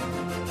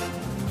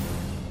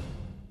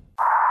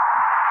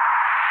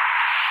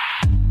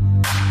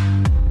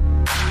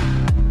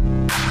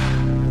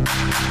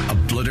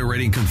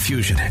 Obliterating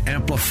confusion,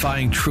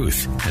 amplifying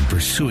truth, and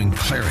pursuing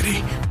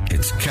clarity.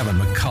 It's Kevin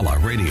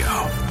McCullough Radio.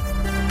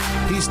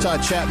 He's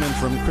Todd Chapman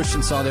from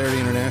Christian Solidarity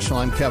International.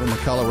 I'm Kevin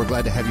McCullough. We're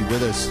glad to have you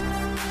with us.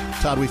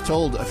 Todd, we've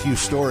told a few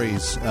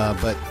stories,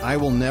 but I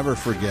will never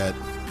forget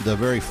the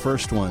very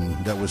first one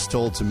that was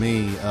told to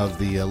me of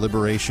the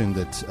liberation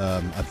that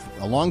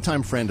a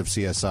longtime friend of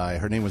CSI,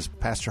 her name was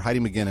Pastor Heidi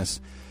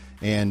McGinnis,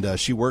 and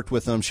she worked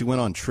with them. She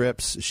went on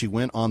trips. She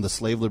went on the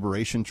slave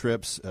liberation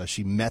trips.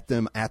 She met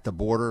them at the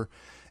border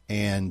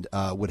and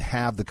would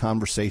have the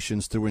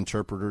conversations through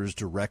interpreters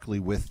directly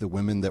with the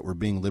women that were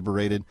being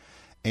liberated.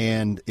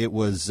 And it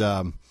was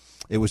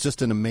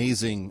just an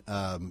amazing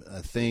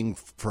thing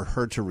for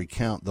her to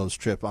recount those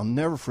trips. I'll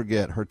never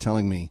forget her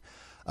telling me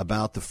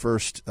about the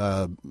first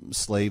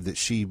slave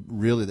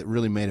that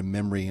really made a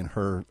memory in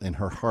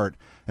her heart,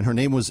 and her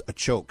name was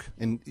Achoke.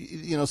 And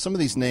some of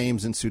these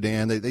names in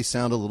Sudan they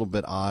sound a little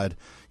bit odd.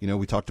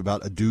 We talked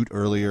about Adut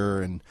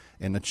earlier and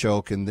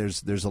Achoke, and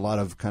there's a lot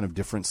of kind of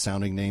different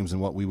sounding names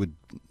and what we would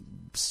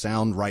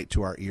sound right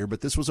to our ear.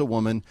 But this was a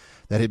woman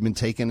that had been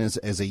taken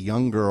as a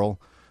young girl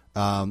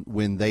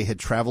when they had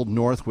traveled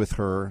north with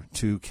her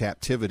to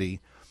captivity.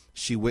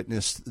 She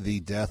witnessed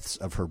the deaths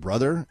of her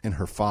brother and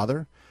her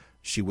father.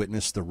 She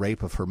witnessed the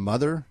rape of her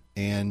mother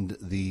and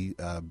the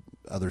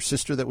other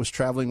sister that was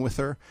traveling with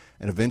her.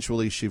 And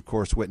eventually she, of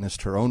course,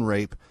 witnessed her own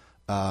rape.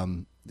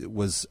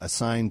 Was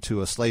assigned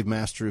to a slave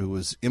master who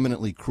was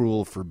eminently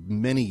cruel for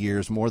many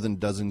years, more than a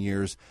dozen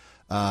years.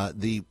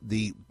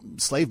 The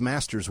slave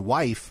master's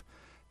wife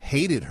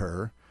hated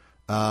her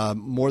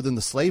more than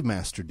the slave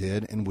master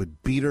did, and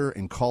would beat her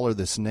and call her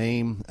this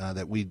name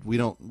that we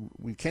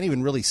can't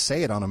even really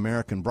say it on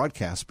American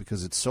broadcast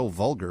because it's so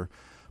vulgar.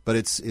 But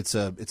it's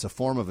a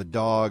form of a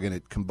dog, and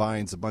it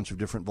combines a bunch of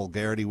different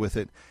vulgarity with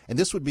it. And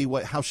this would be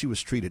how she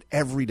was treated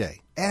every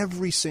day,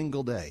 every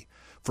single day,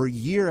 for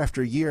year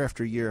after year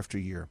after year after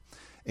year.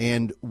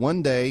 And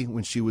one day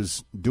when she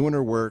was doing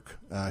her work,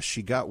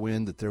 she got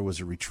wind that there was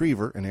a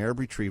retriever, an Arab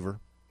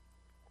retriever,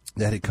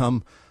 that had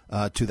come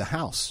to the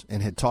house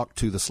and had talked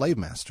to the slave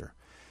master.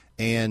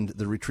 And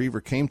the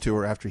retriever came to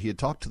her after he had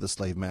talked to the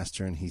slave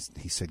master, and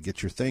he said,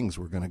 "Get your things,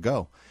 we're going to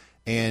go."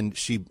 And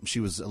she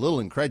was a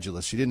little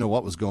incredulous. She didn't know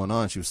what was going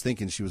on. She was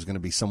thinking she was going to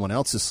be someone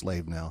else's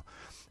slave now.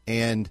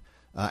 And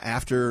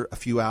after a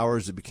few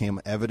hours, it became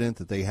evident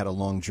that they had a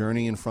long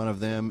journey in front of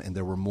them, and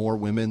there were more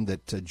women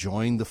that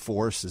joined the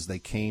force as they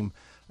came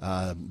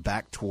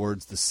back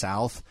towards the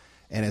south.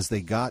 And as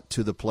they got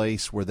to the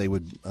place where they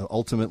would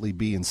ultimately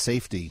be in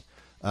safety,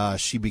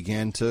 she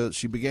began to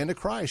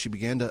cry. She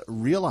began to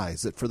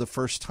realize that for the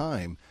first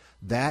time,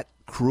 that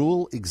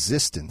cruel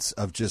existence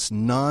of just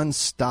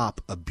nonstop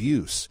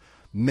abuse,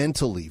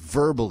 mentally,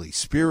 verbally,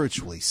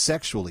 spiritually,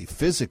 sexually,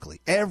 physically,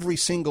 every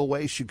single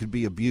way she could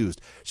be abused.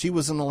 She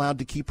wasn't allowed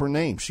to keep her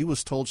name. She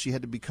was told she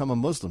had to become a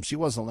Muslim. She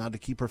wasn't allowed to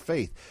keep her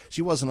faith.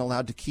 She wasn't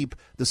allowed to keep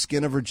the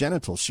skin of her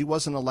genitals. She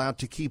wasn't allowed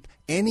to keep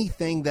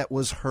anything that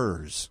was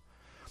hers.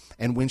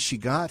 And when she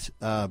got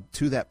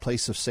to that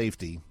place of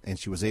safety and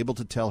she was able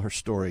to tell her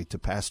story to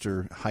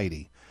Pastor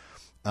Heidi,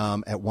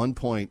 at one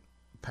point,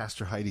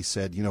 Pastor Heidi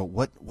said,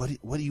 what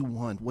do you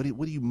want? What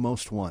do you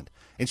most want?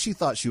 And she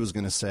thought she was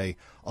going to say,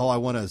 "Oh, I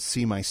want to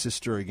see my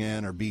sister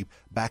again, or be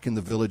back in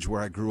the village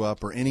where I grew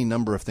up," or any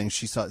number of things.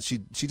 She thought she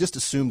just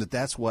assumed that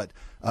that's what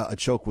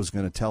Achoke was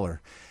going to tell her.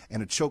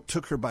 And Achoke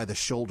took her by the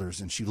shoulders,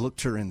 and she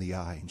looked her in the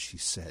eye, and she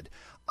said,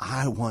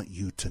 "I want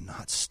you to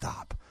not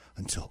stop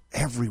until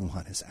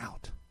everyone is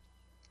out,"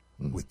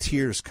 with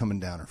tears coming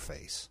down her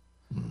face.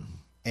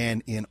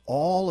 And in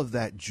all of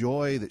that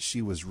joy that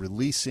she was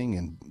releasing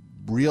and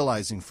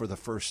realizing for the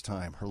first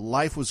time, her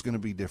life was going to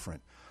be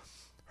different.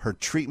 Her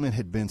treatment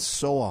had been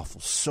so awful,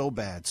 so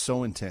bad,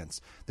 so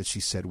intense, that she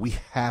said, "We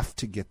have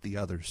to get the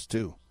others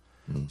too."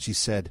 She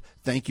said,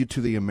 "Thank you to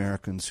the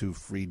Americans who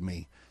freed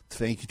me.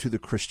 Thank you to the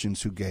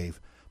Christians who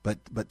gave,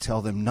 but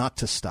tell them not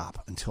to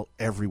stop until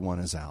everyone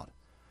is out."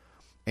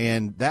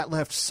 And that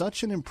left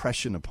such an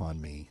impression upon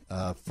me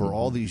for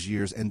all these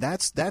years. And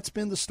that's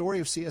been the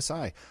story of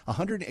CSI.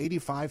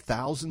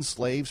 185,000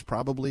 slaves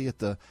probably at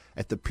the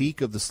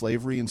peak of the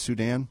slavery in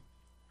Sudan.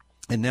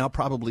 And now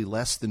probably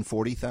less than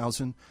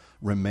 40,000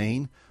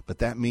 remain. But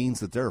that means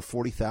that there are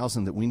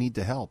 40,000 that we need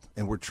to help.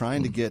 And we're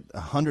trying to get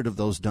 100 of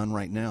those done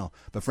right now.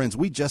 But friends,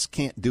 we just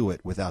can't do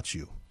it without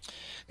you.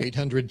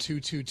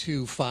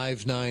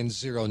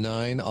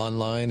 800-222-5909,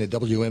 online at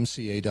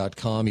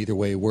WMCA.com. Either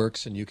way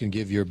works, and you can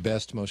give your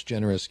best, most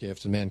generous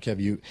gift. And man, Kev,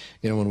 you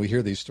know, when we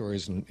hear these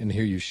stories and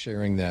hear you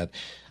sharing that,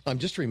 I'm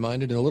just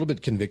reminded and a little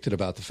bit convicted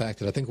about the fact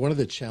that I think one of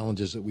the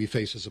challenges that we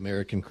face as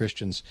American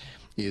Christians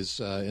is,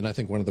 and I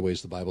think one of the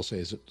ways the Bible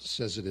says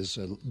it is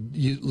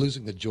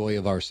losing the joy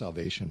of our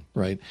salvation,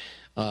 right?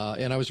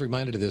 And I was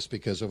reminded of this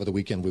because over the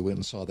weekend we went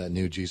and saw that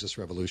new Jesus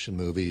Revolution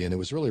movie, and it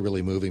was really,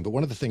 really moving. But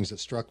one of the things that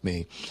struck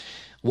me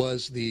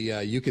was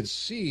you could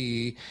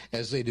see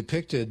as they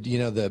depicted,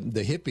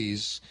 the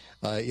hippies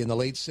in the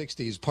late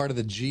 60s, part of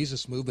the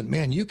Jesus movement.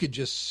 Man, you could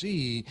just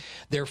see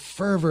their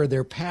fervor,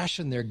 their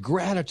passion, their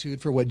gratitude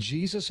for what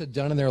Jesus had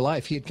done in their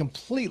life. He had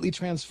completely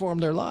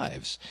transformed their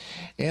lives.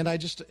 And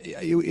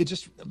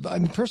it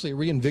personally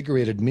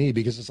reinvigorated me,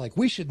 because it's like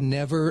we should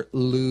never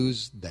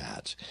lose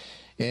that.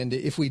 And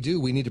if we do,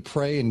 we need to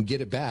pray and get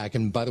it back.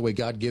 And by the way,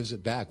 God gives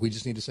it back. We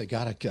just need to say,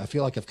 God, I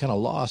feel like I've kind of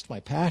lost my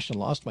passion,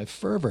 lost my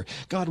fervor.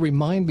 God,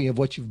 remind me of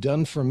what you've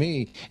done for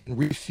me and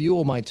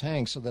refuel my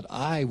tank so that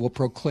I will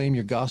proclaim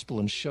your gospel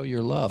and show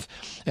your love.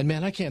 And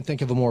man, I can't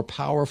think of a more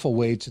powerful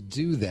way to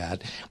do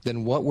that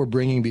than what we're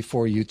bringing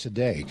before you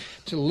today.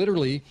 To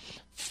literally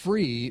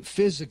free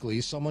physically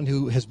someone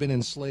who has been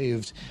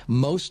enslaved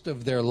most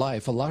of their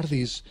life. A lot of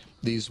these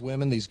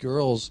women, these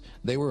girls,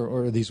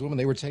 these women,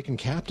 they were taken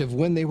captive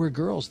when they were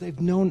girls. They've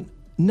known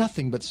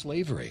nothing but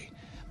slavery.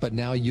 but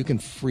now you can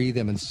free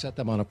them and set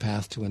them on a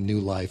path to a new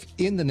life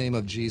in the name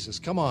of Jesus.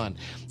 Come on,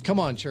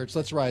 church,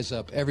 let's rise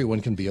up.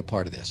 Everyone can be a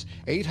part of this.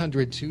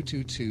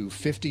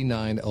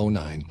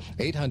 800-222-5909.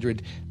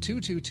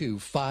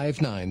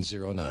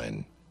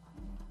 800-222-5909.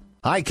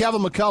 Hi,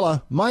 Kevin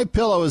McCullough.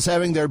 MyPillow is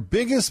having their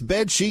biggest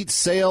bedsheet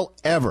sale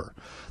ever.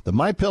 The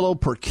MyPillow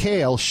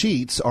Percale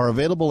sheets are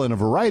available in a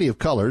variety of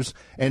colors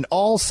and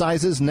all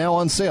sizes now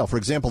on sale. For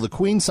example, the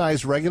queen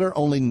size regular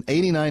only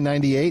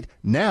 $89.98,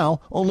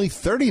 now only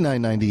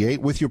 $39.98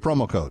 with your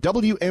promo code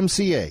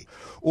WMCA.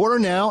 Order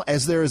now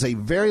as there is a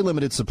very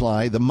limited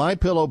supply. The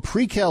MyPillow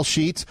Percale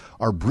sheets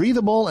are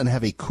breathable and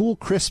have a cool,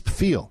 crisp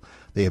feel.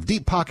 They have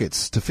deep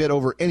pockets to fit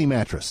over any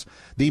mattress.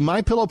 The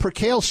MyPillow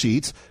Percale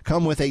sheets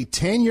come with a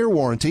 10-year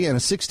warranty and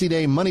a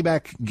 60-day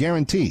money-back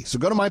guarantee. So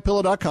go to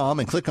MyPillow.com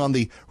and click on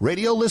the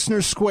Radio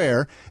Listeners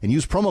Square and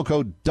use promo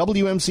code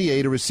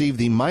WMCA to receive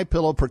the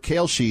MyPillow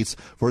Percale sheets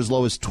for as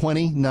low as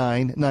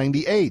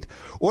 $29.98.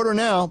 Order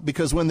now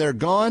because when they're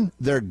gone,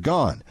 they're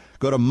gone.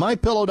 Go to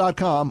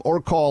MyPillow.com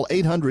or call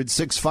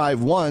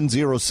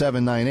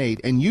 800-651-0798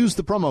 and use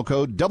the promo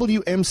code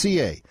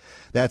WMCA.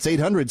 That's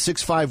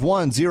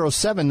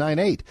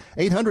 800-651-0798.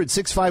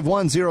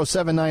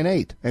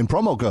 800-651-0798. And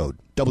promo code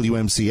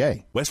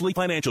WMCA. Wesley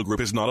Financial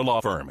Group is not a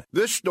law firm.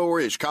 This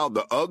story is called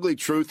The Ugly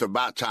Truth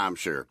About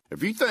Timeshare.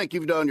 If you think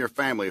you've done your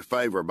family a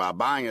favor by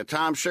buying a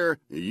timeshare,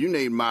 you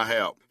need my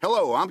help.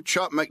 Hello, I'm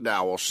Chuck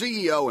McDowell,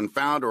 CEO and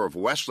founder of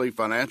Wesley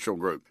Financial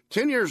Group.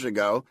 10 years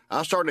ago,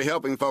 I started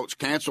helping folks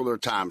cancel their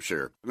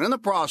timeshare. And in the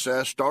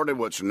process, started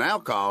what's now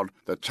called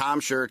the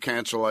timeshare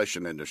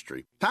cancellation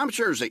industry.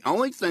 Timeshare is the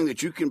only thing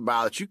that you can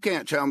buy that you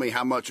can't tell me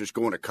how much it's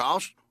going to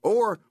cost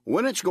or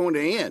when it's going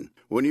to end.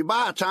 When you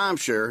buy a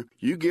timeshare,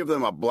 you give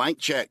them a blank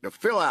check to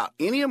fill out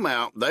any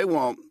amount they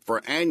want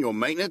for annual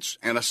maintenance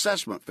and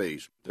assessment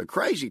fees. The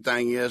crazy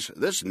thing is,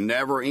 this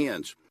never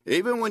ends.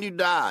 Even when you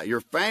die,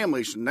 your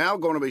family's now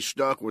going to be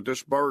stuck with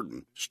this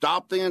burden.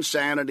 Stop the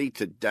insanity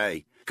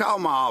today. Call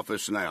my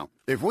office now.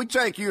 If we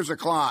take you as a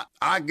client,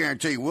 I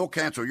guarantee we'll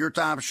cancel your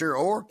timeshare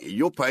or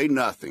you'll pay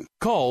nothing.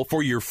 Call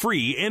for your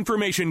free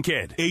information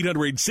kit.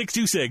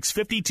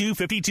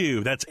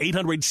 800-626-5252. That's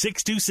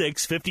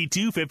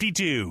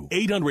 800-626-5252.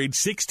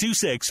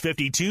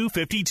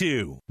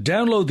 800-626-5252.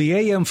 Download the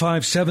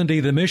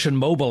AM570 The Mission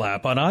mobile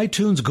app on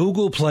iTunes,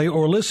 Google Play,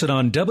 or listen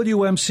on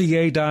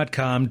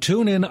WMCA.com,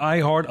 TuneIn,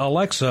 iHeart,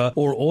 Alexa,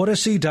 or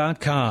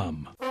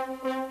Odyssey.com.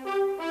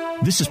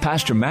 This is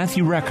Pastor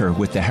Matthew Recker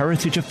with the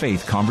Heritage of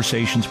Faith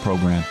Conversations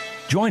program.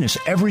 Join us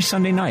every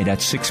Sunday night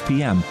at 6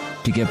 p.m.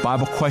 to get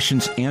Bible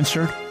questions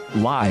answered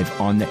live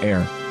on the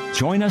air.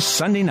 Join us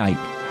Sunday night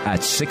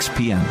at 6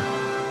 p.m.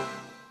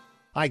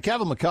 Hi,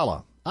 Kevin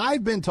McCullough.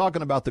 I've been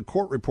talking about the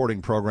court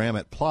reporting program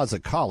at Plaza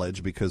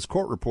College because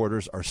court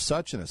reporters are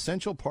such an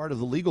essential part of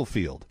the legal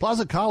field.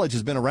 Plaza College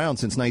has been around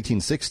since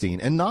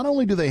 1916, and not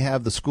only do they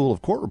have the School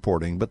of Court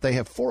Reporting, but they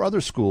have 4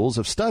 other schools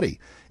of study,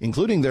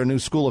 including their new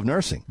School of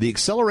Nursing. The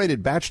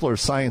Accelerated Bachelor of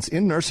Science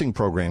in Nursing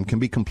program can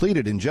be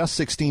completed in just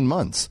 16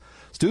 months.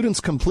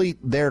 Students complete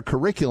their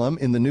curriculum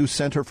in the new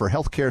Center for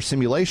Healthcare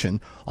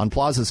Simulation on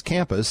Plaza's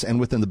campus and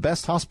within the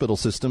best hospital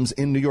systems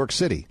in New York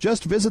City.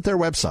 Just visit their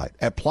website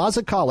at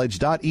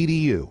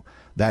plazacollege.edu.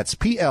 That's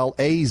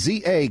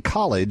Plaza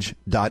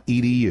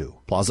college.edu.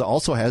 Plaza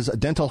also has a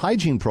dental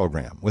hygiene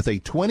program with a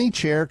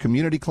 20-chair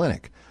community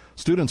clinic.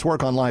 Students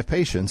work on live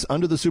patients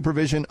under the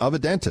supervision of a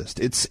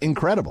dentist. It's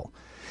incredible.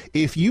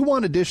 If you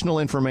want additional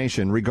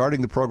information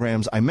regarding the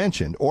programs I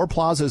mentioned or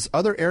Plaza's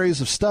other areas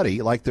of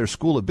study like their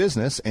School of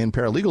Business and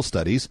Paralegal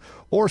Studies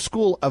or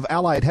School of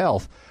Allied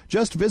Health,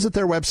 just visit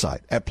their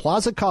website at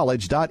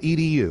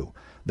plazacollege.edu.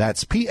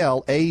 That's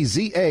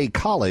Plaza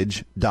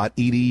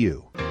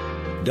college.edu.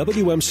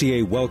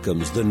 WMCA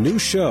welcomes the new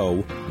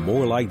show,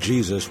 More Like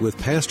Jesus, with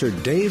Pastor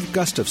Dave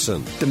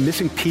Gustafson. The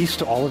missing piece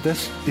to all of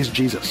this is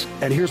Jesus.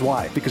 And here's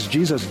why. Because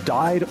Jesus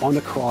died on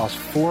the cross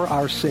for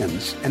our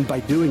sins, and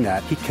by doing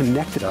that, he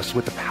connected us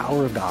with the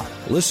power of God.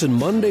 Listen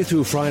Monday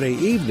through Friday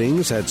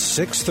evenings at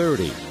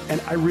 6:30. And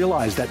I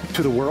realize that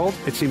to the world,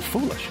 it seems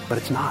foolish, but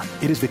it's not.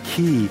 It is the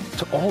key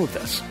to all of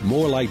this.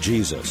 More Like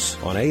Jesus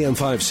on AM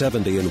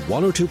 570 and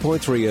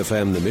 102.3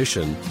 FM The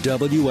Mission,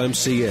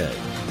 WMCA.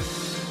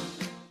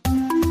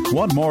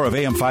 Want more of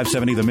AM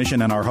 570 The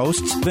Mission and our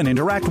hosts? Then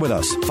interact with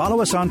us.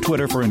 Follow us on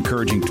Twitter for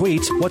encouraging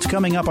tweets, what's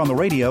coming up on the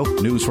radio,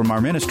 news from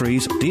our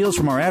ministries, deals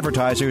from our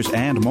advertisers,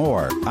 and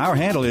more. Our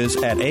handle is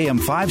at AM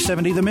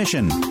 570 The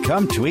Mission.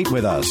 Come tweet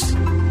with us.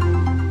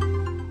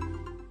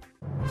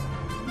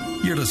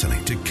 You're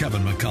listening to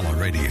Kevin McCullough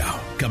Radio,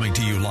 coming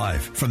to you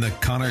live from the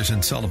Connors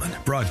and Sullivan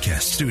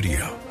Broadcast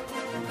Studio.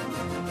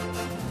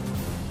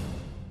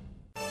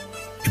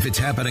 If it's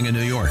happening in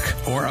New York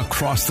or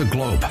across the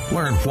globe,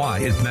 learn why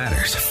it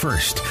matters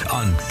first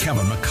on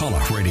Kevin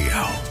McCullough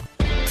Radio.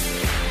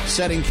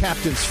 Setting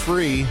captives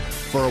free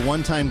for a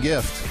one-time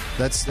gift.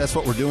 That's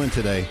what we're doing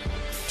today.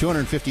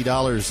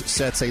 $250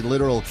 sets a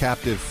literal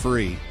captive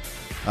free.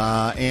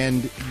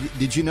 And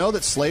did you know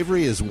that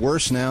slavery is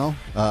worse now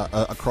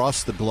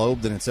across the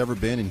globe than it's ever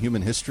been in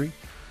human history?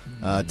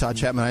 Todd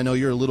Chapman, I know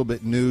you're a little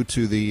bit new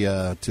to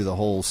the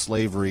whole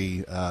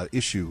slavery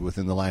issue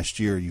within the last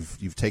year.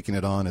 You've taken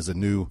it on as a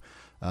new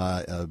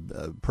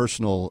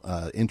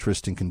personal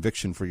interest and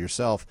conviction for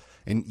yourself,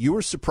 and you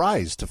were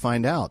surprised to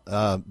find out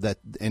that,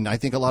 and I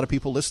think a lot of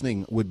people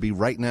listening would be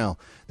right now,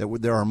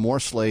 that there are more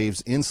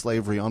slaves in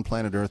slavery on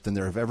planet Earth than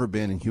there have ever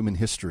been in human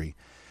history.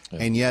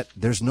 And yet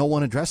there's no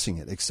one addressing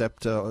it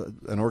except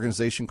an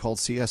organization called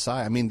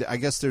CSI. I mean, I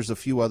guess there's a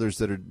few others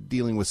that are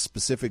dealing with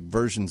specific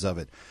versions of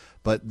it.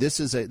 But this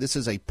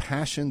is a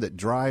passion that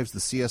drives the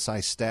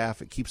CSI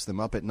staff. It keeps them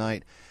up at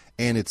night.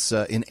 And it's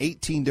in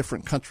 18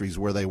 different countries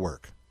where they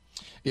work.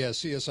 Yeah,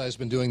 CSI has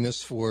been doing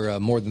this for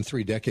more than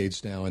 3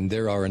 decades now, and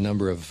there are a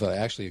number of,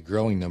 actually a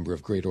growing number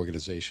of great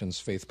organizations,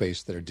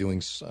 faith-based, that are doing,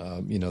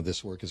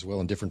 this work as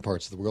well in different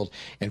parts of the world.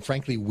 And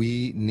frankly,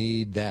 we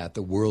need that.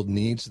 The world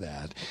needs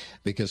that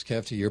because,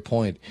 Kev, to your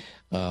point,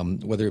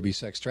 whether it be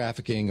sex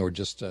trafficking or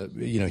just,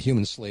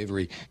 human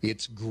slavery,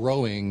 it's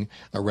growing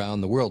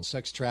around the world.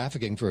 Sex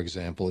trafficking, for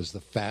example, is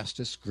the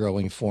fastest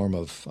growing form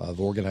of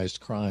organized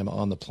crime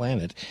on the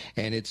planet,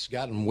 and it's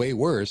gotten way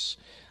worse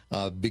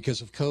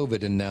because of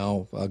COVID and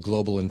now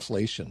global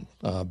inflation,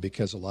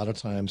 because a lot of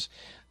times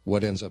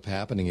what ends up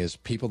happening is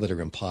people that are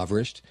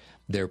impoverished,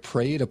 they're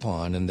preyed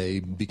upon and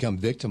they become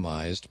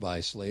victimized by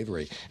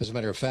slavery. As a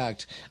matter of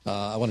fact,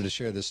 I wanted to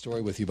share this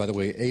story with you. By the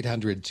way,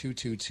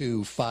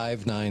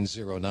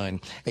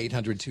 800-222-5909,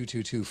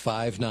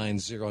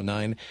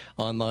 800-222-5909,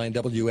 online,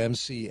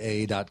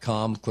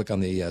 WMCA.com. Click on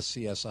the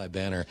CSI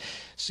banner.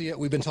 See,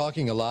 we've been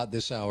talking a lot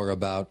this hour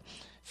about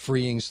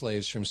freeing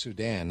slaves from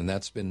Sudan, and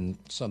that's been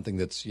something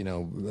that's,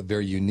 a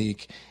very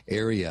unique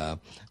area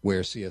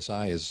where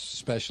CSI is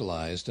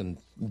specialized and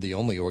the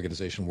only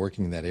organization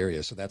working in that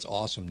area. So that's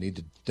awesome. Need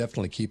to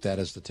definitely keep that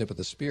as the tip of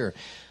the spear.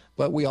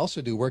 But we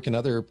also do work in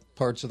other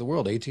parts of the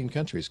world, 18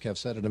 countries. Kev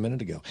said it a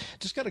minute ago.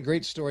 Just got a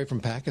great story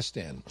from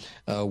Pakistan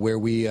where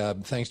we,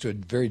 thanks to a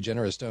very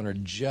generous donor,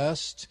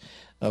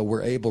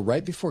 were able,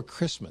 right before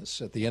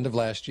Christmas, at the end of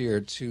last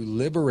year, to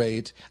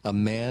liberate a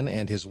man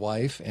and his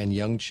wife and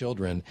young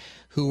children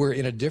who were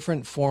in a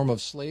different form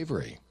of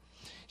slavery.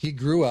 He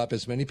grew up,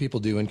 as many people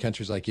do in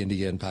countries like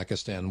India and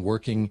Pakistan,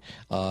 working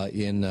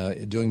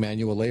doing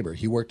manual labor.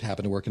 He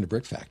happened to work in a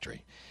brick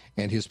factory.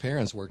 And his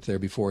parents worked there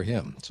before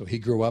him, so he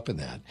grew up in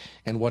that.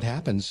 And what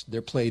happens,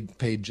 they're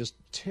paid just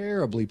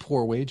terribly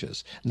poor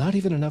wages, not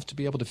even enough to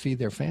be able to feed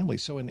their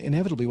families. So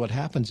inevitably what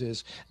happens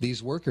is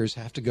these workers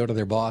have to go to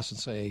their boss and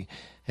say,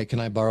 hey,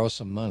 can I borrow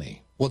some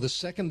money? Well, the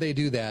second they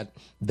do that,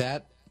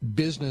 that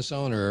business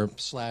owner /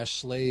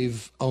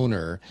 slave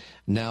owner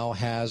now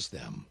has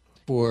them.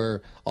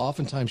 For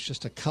oftentimes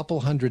just a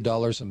couple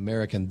 $100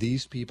 American,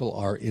 these people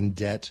are in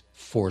debt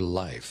for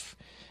life.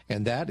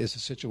 And that is a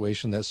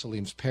situation that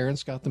Salim's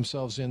parents got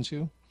themselves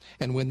into.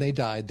 And when they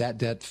died, that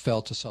debt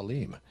fell to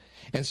Salim.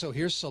 And so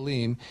here's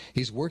Salim.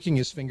 He's working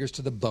his fingers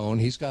to the bone.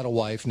 He's got a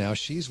wife now.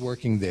 She's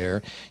working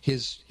there.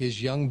 His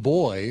young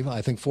boy,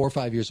 I think 4 or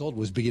 5 years old,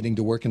 was beginning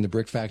to work in the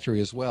brick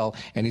factory as well.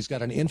 And he's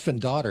got an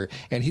infant daughter.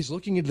 And he's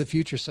looking into the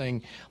future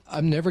saying,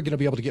 I'm never going to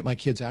be able to get my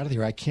kids out of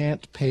here. I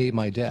can't pay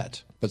my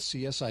debt. But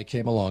CSI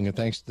came along, and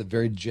thanks to the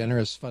very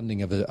generous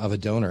funding of a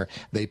donor,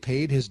 they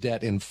paid his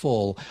debt in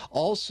full.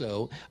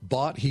 Also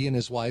bought he and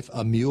his wife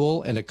a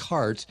mule and a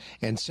cart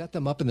and set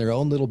them up in their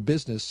own little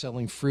business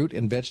selling fruit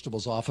and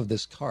vegetables off of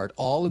this cart,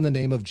 all in the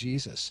name of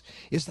Jesus.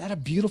 Is that a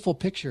beautiful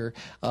picture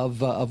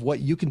of what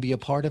you can be a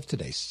part of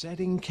today?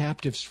 Setting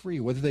captives free,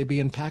 whether they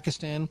be in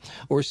Pakistan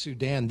or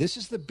Sudan. This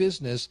is the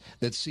business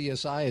that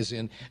CSI is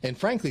in. And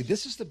frankly,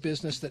 this is the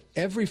business that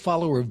every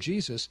follower of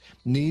Jesus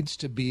needs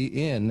to be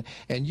in.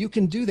 And you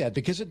can do that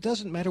because it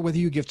doesn't matter whether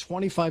you give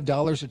 $25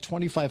 or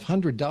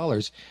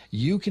 $2,500.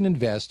 You can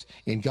invest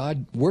in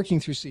God working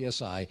through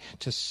CSI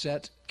to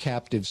set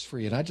captives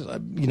free. And I just,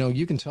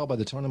 you can tell by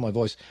the tone of my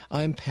voice,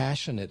 I'm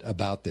passionate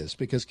about this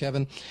because,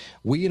 Kevin,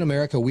 we in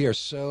America, we are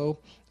so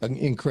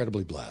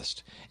incredibly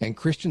blessed. And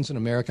Christians in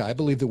America, I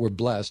believe that we're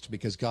blessed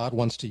because God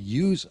wants to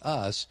use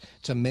us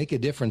to make a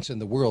difference in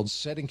the world,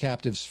 setting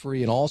captives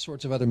free and all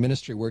sorts of other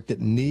ministry work that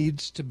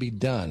needs to be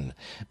done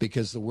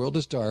because the world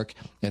is dark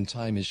and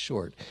time is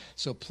short.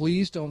 So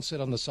please don't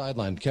sit on the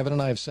sideline. Kevin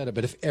and I have said it,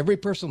 but if every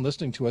person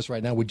listening to us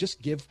right now would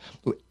just give,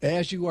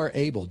 as you are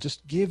able,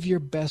 just give your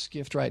best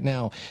gift right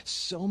now,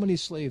 so many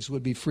slaves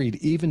would be freed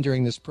even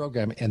during this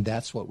program, and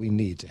that's what we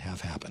need to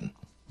have happen.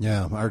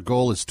 Yeah, our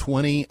goal is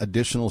 20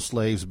 additional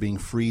slaves being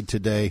freed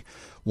today.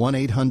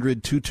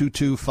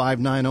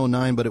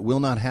 1-800-222-5909, but it will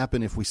not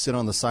happen if we sit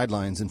on the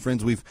sidelines. And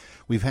friends,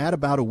 we've had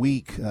about a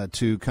week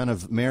to kind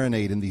of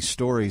marinate in these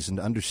stories and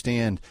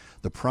understand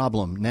the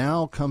problem.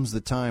 Now comes the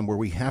time where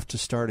we have to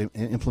start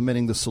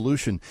implementing the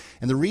solution.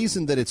 And the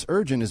reason that it's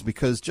urgent is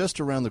because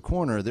just around the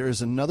corner there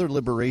is another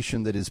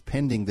liberation that is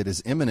pending, that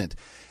is imminent.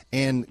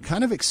 And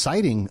kind of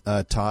exciting,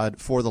 Todd,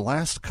 for the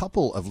last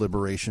couple of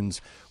liberations,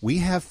 we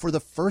have for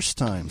the first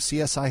time,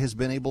 CSI has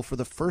been able for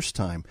the first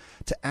time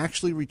to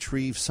actually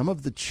retrieve some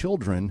of the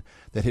children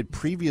that had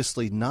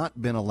previously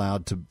not been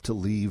allowed to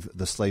leave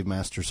the slave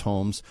master's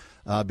homes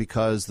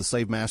because the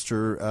slave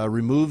master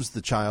removes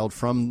the child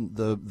from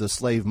the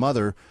slave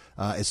mother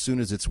as soon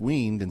as it's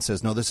weaned and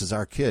says, no, this is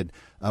our kid.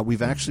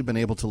 We've actually been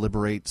able to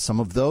liberate some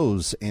of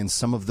those, and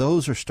some of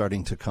those are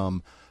starting to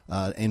come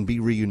and be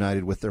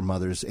reunited with their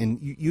mothers. And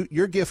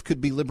your gift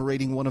could be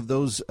liberating one of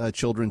those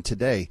children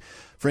today.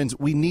 Friends,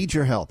 we need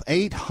your help.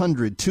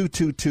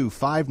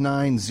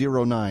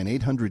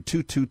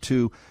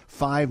 800-222-5909.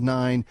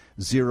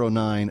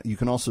 800-222-5909. You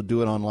can also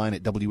do it online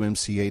at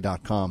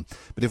WMCA.com.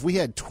 But if we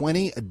had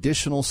 20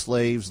 additional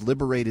slaves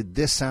liberated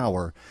this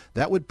hour,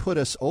 that would put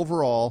us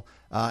overall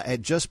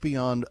at just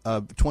beyond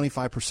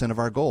 25% of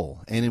our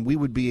goal. And we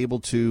would be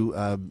able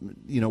to,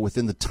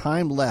 within the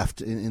time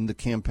left in the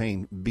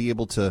campaign, be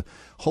able to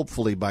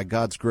hopefully, by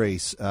God's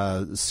grace,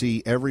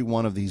 see every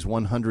one of these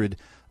 100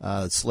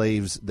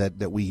 slaves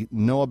that we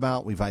know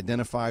about, we've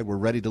identified, we're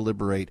ready to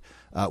liberate.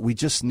 We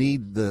just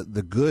need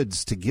the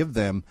goods to give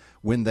them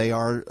when they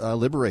are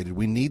liberated.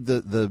 We need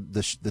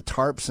the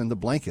tarps and the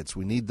blankets.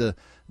 We need the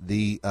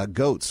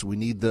goats. We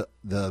need the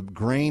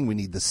grain. We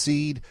need the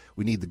seed.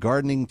 We need the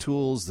gardening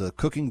tools, the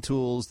cooking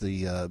tools,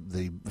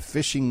 the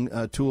fishing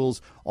tools,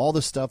 all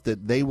the stuff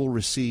that they will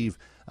receive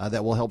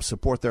that will help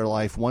support their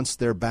life once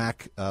they're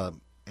back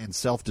and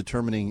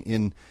self-determining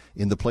in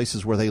the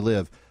places where they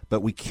live.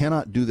 But we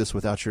cannot do this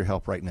without your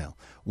help right now.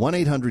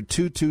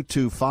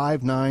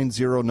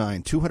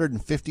 1-800-222-5909.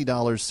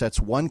 $250 sets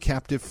one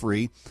captive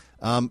free.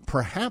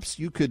 Perhaps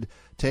you could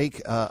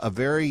take a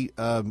very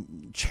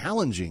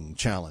challenging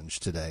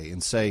challenge today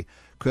and say,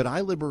 could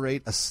I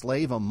liberate a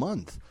slave a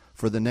month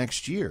for the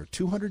next year?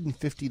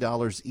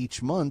 $250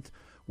 each month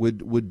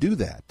would do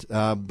that.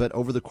 But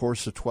over the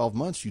course of 12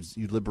 months,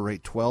 you'd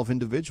liberate 12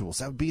 individuals.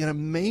 That would be an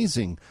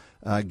amazing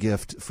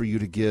gift for you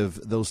to give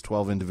those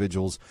 12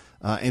 individuals.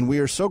 And we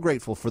are so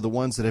grateful for the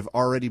ones that have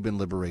already been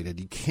liberated.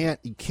 You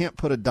can't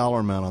put a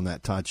dollar amount on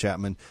that, Todd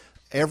Chapman.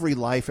 Every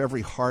life,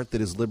 every heart that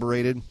is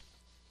liberated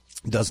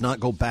does not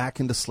go back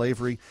into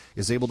slavery,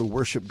 is able to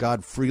worship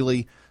God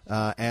freely,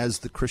 as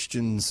the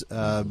Christians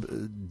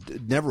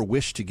never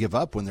wish to give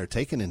up when they're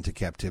taken into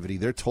captivity.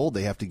 They're told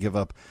they have to give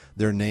up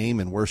their name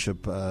and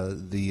worship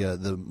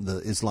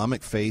the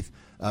Islamic faith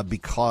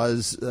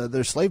because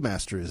their slave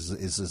master is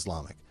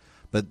Islamic.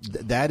 But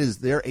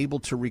they're able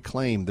to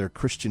reclaim their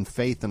Christian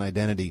faith and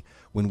identity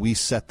when we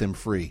set them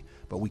free.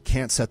 But we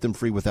can't set them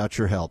free without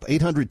your help.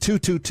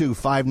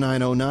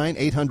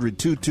 800-222-5909,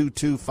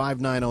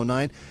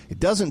 800-222-5909. It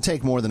doesn't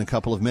take more than a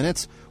couple of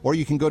minutes, or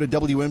you can go to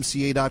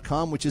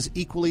WMCA.com, which is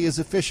equally as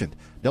efficient.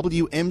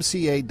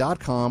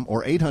 WMCA.com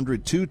or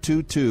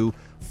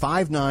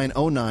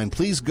 800-222-5909.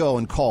 Please go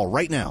and call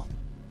right now.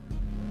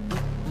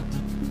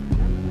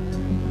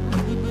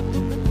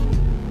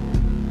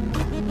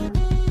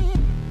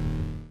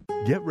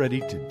 Get ready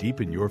to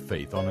deepen your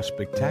faith on a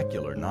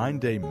spectacular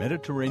 9-day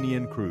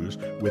Mediterranean cruise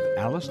with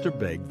Alistair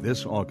Begg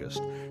this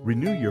August.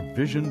 Renew your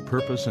vision,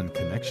 purpose, and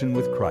connection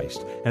with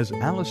Christ as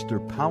Alistair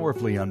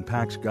powerfully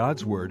unpacks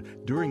God's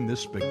Word during this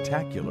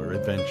spectacular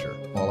adventure.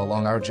 All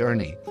along our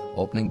journey,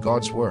 opening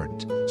God's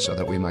Word so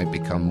that we might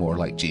become more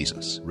like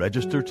Jesus.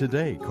 Register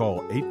today.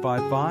 Call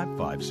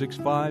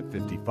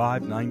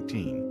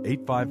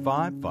 855-565-5519,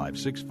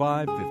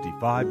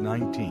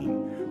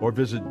 855-565-5519, or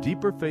visit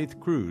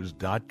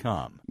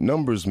deeperfaithcruise.com.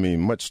 Numbers mean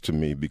much to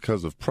me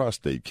because of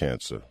prostate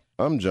cancer.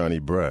 I'm Johnny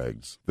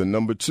Braggs, the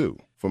number 2,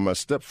 for my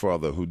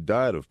stepfather who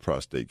died of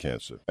prostate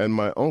cancer, and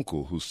my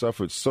uncle who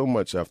suffered so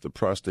much after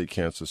prostate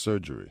cancer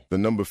surgery. The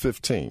number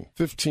 15,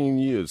 15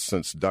 years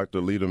since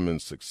Dr.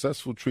 Lederman's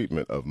successful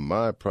treatment of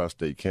my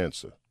prostate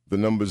cancer. The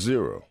number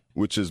 0,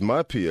 which is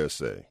my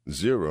PSA,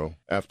 0,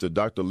 after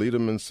Dr.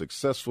 Lederman's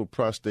successful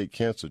prostate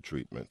cancer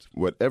treatment.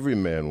 What every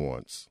man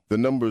wants. The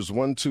numbers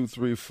 1, 2,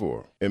 3,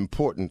 4.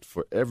 Important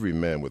for every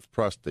man with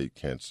prostate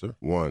cancer.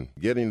 1,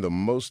 getting the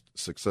most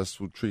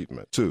successful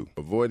treatment. 2,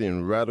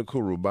 avoiding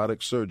radical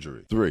robotic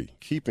surgery. 3,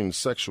 keeping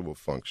sexual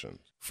functions.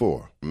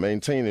 4,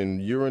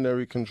 maintaining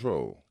urinary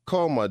control.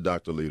 Call my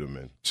Dr.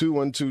 Lederman,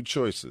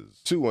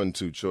 212-CHOICES,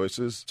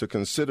 212-CHOICES, to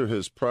consider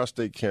his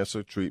prostate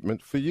cancer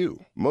treatment for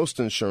you. Most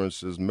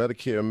insurances,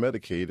 Medicare,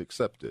 Medicaid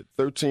accepted.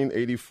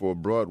 1384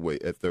 Broadway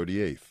at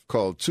 38th.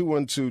 Call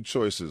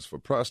 212-CHOICES for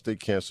prostate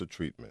cancer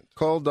treatment.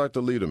 Call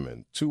Dr.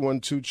 Lederman,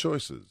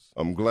 212-CHOICES.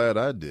 I'm glad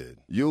I did.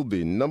 You'll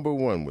be number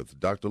 1 with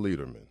Dr.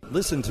 Lederman.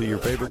 Listen to your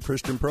favorite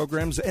Christian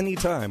programs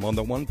anytime on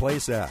the One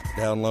Place app.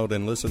 Download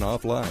and listen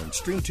offline.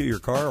 Stream to your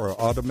car or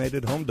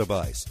automated home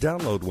device.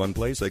 Download One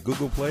Place at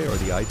Google Play or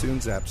the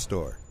iTunes App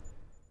Store.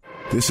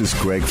 This is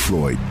Greg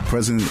Floyd,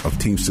 president of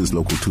Teamsters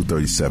Local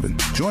 237.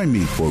 Join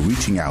me for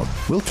Reaching Out.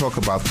 We'll talk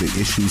about the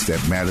issues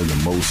that matter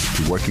the most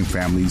to working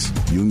families,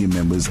 union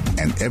members,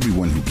 and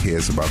everyone who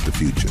cares about the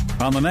future.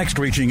 On the next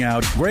Reaching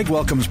Out, Greg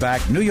welcomes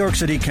back New York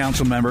City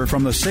Council member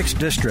from the 6th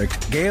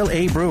District, Gail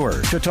A.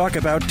 Brewer, to talk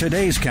about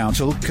today's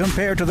council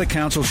compared to the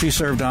council she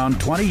served on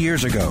 20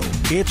 years ago.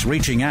 It's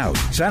Reaching Out,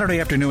 Saturday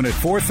afternoon at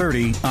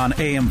 4:30 on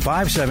AM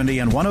 570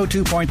 and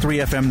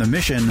 102.3 FM The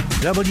Mission,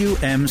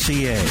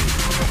 WMCA.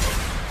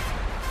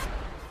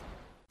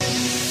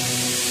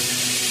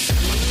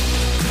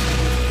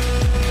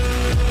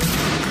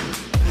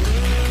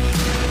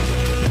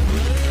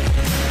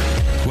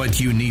 What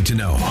you need to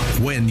know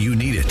when you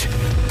need it.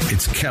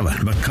 It's Kevin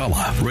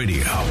McCullough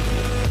Radio.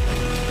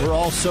 We're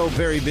all so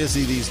very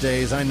busy these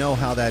days. I know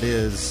how that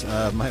is.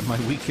 My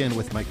weekend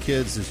with my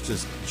kids is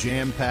just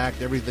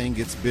jam-packed. Everything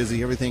gets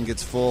busy. Everything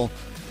gets full.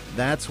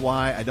 That's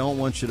why I don't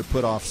want you to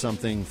put off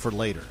something for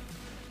later.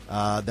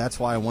 That's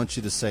why I want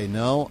you to say,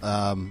 no,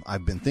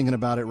 I've been thinking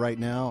about it right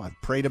now.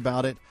 I've prayed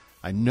about it.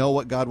 I know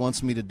what God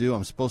wants me to do.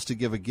 I'm supposed to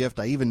give a gift.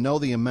 I even know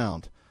the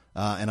amount.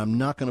 And I'm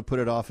not going to put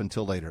it off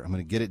until later. I'm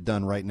going to get it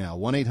done right now.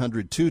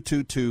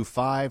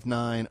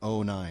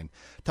 1-800-222-5909.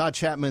 Todd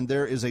Chapman,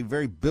 there is a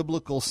very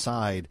biblical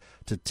side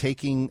to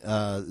taking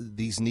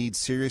these needs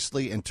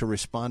seriously and to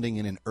responding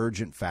in an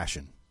urgent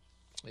fashion.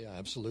 Yeah,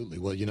 absolutely.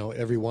 Well, you know,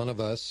 every one of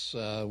us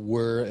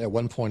were at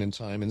one point in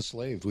time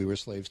enslaved. We were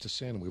slaves to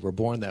sin. We were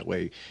born that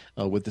way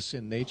with the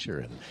sin nature.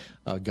 And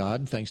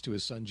God, thanks to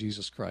his son,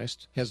 Jesus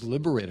Christ, has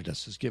liberated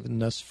us, has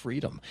given us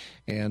freedom.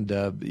 And,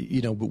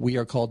 you know, but we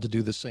are called to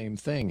do the same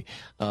thing.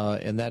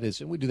 And that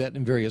is, and we do that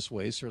in various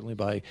ways, certainly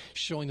by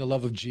showing the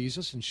love of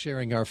Jesus and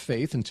sharing our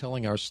faith and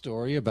telling our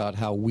story about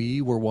how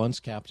we were once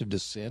captive to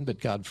sin,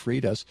 but God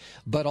freed us.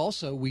 But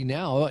also we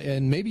now,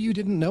 and maybe you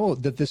didn't know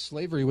that this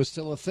slavery was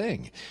still a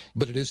thing,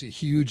 but it is a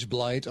huge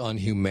blight on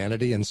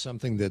humanity and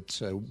something that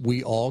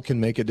we all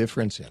can make a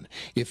difference in.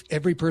 If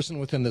every person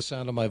within the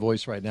sound of my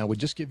voice right now would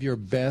just give your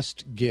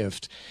best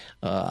gift,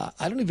 I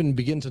don't even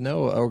begin to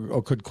know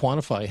or could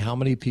quantify how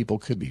many people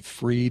could be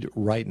freed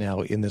right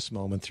now in this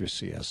moment through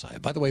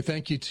CSI. By the way,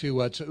 thank you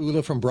to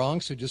Ula from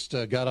Bronx, who just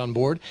got on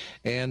board,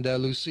 and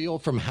Lucille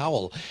from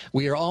Howell.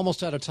 We are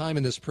almost out of time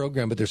in this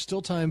program, but there's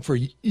still time for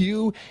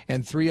you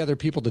and 3 other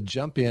people to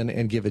jump in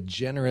and give a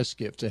generous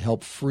gift to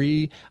help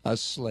free a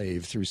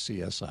slave through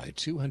CSI.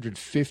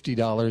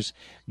 $250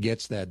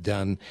 gets that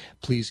done.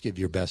 Please give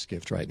your best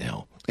gift right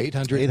now.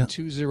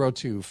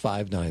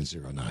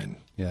 800-202-5909.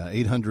 Yeah,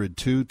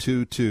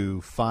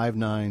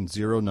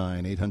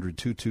 800-222-5909,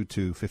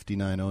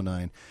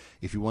 800-222-5909.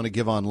 If you want to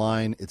give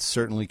online, it's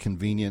certainly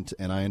convenient,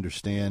 and I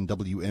understand,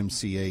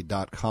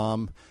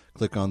 WMCA.com.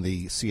 Click on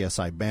the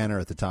CSI banner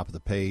at the top of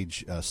the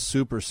page.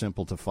 Super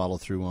simple to follow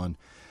through on.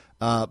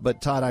 But,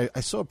 Todd,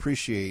 I so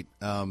appreciate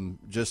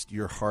just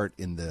your heart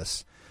in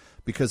this.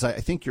 Because I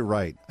think you're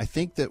right. I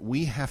think that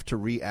we have to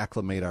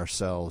reacclimate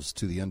ourselves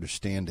to the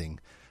understanding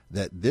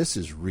that this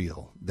is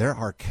real. There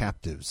are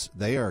captives.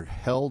 They are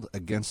held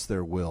against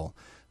their will.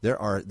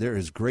 There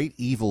is great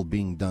evil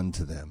being done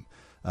to them.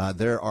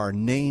 There are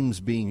names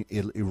being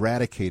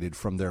eradicated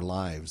from their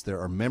lives. There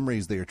are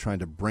memories they are trying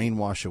to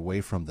brainwash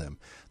away from them.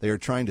 They are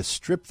trying to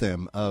strip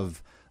them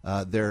of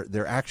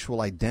their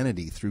actual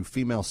identity through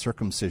female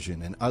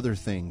circumcision and other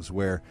things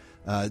where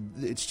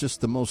it's just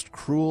the most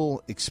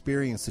cruel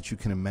experience that you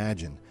can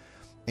imagine.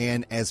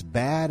 And as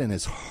bad and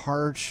as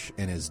harsh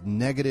and as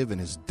negative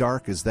and as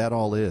dark as that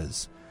all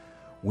is,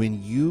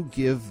 when you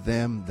give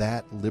them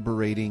that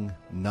liberating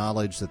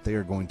knowledge that they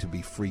are going to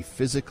be free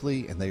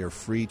physically and they are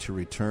free to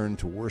return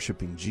to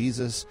worshiping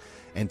Jesus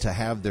and to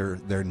have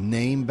their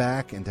name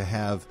back and to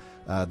have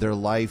their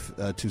life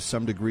to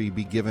some degree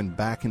be given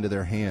back into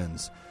their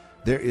hands,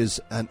 there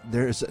is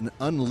an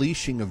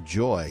unleashing of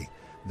joy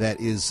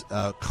that is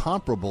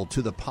comparable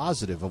to the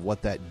positive of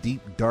what that deep,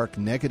 dark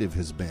negative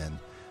has been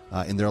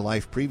in their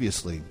life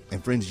previously.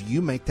 And friends,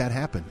 you make that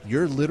happen.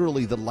 You're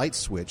literally the light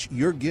switch.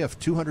 Your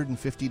gift,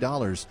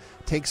 $250,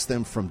 takes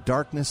them from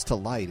darkness to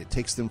light. It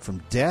takes them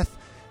from death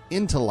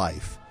into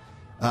life,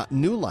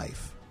 new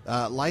life,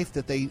 life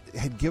that they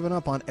had given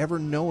up on ever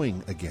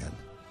knowing again.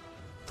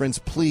 Friends,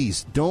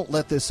 please don't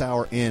let this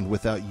hour end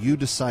without you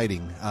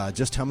deciding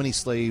just how many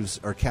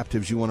slaves or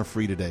captives you want to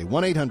free today.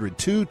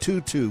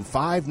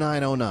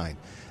 1-800-222-5909.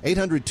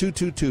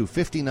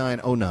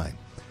 800-222-5909.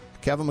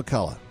 Kevin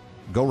McCullough.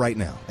 Go right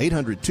now.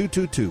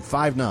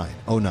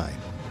 800-222-5909.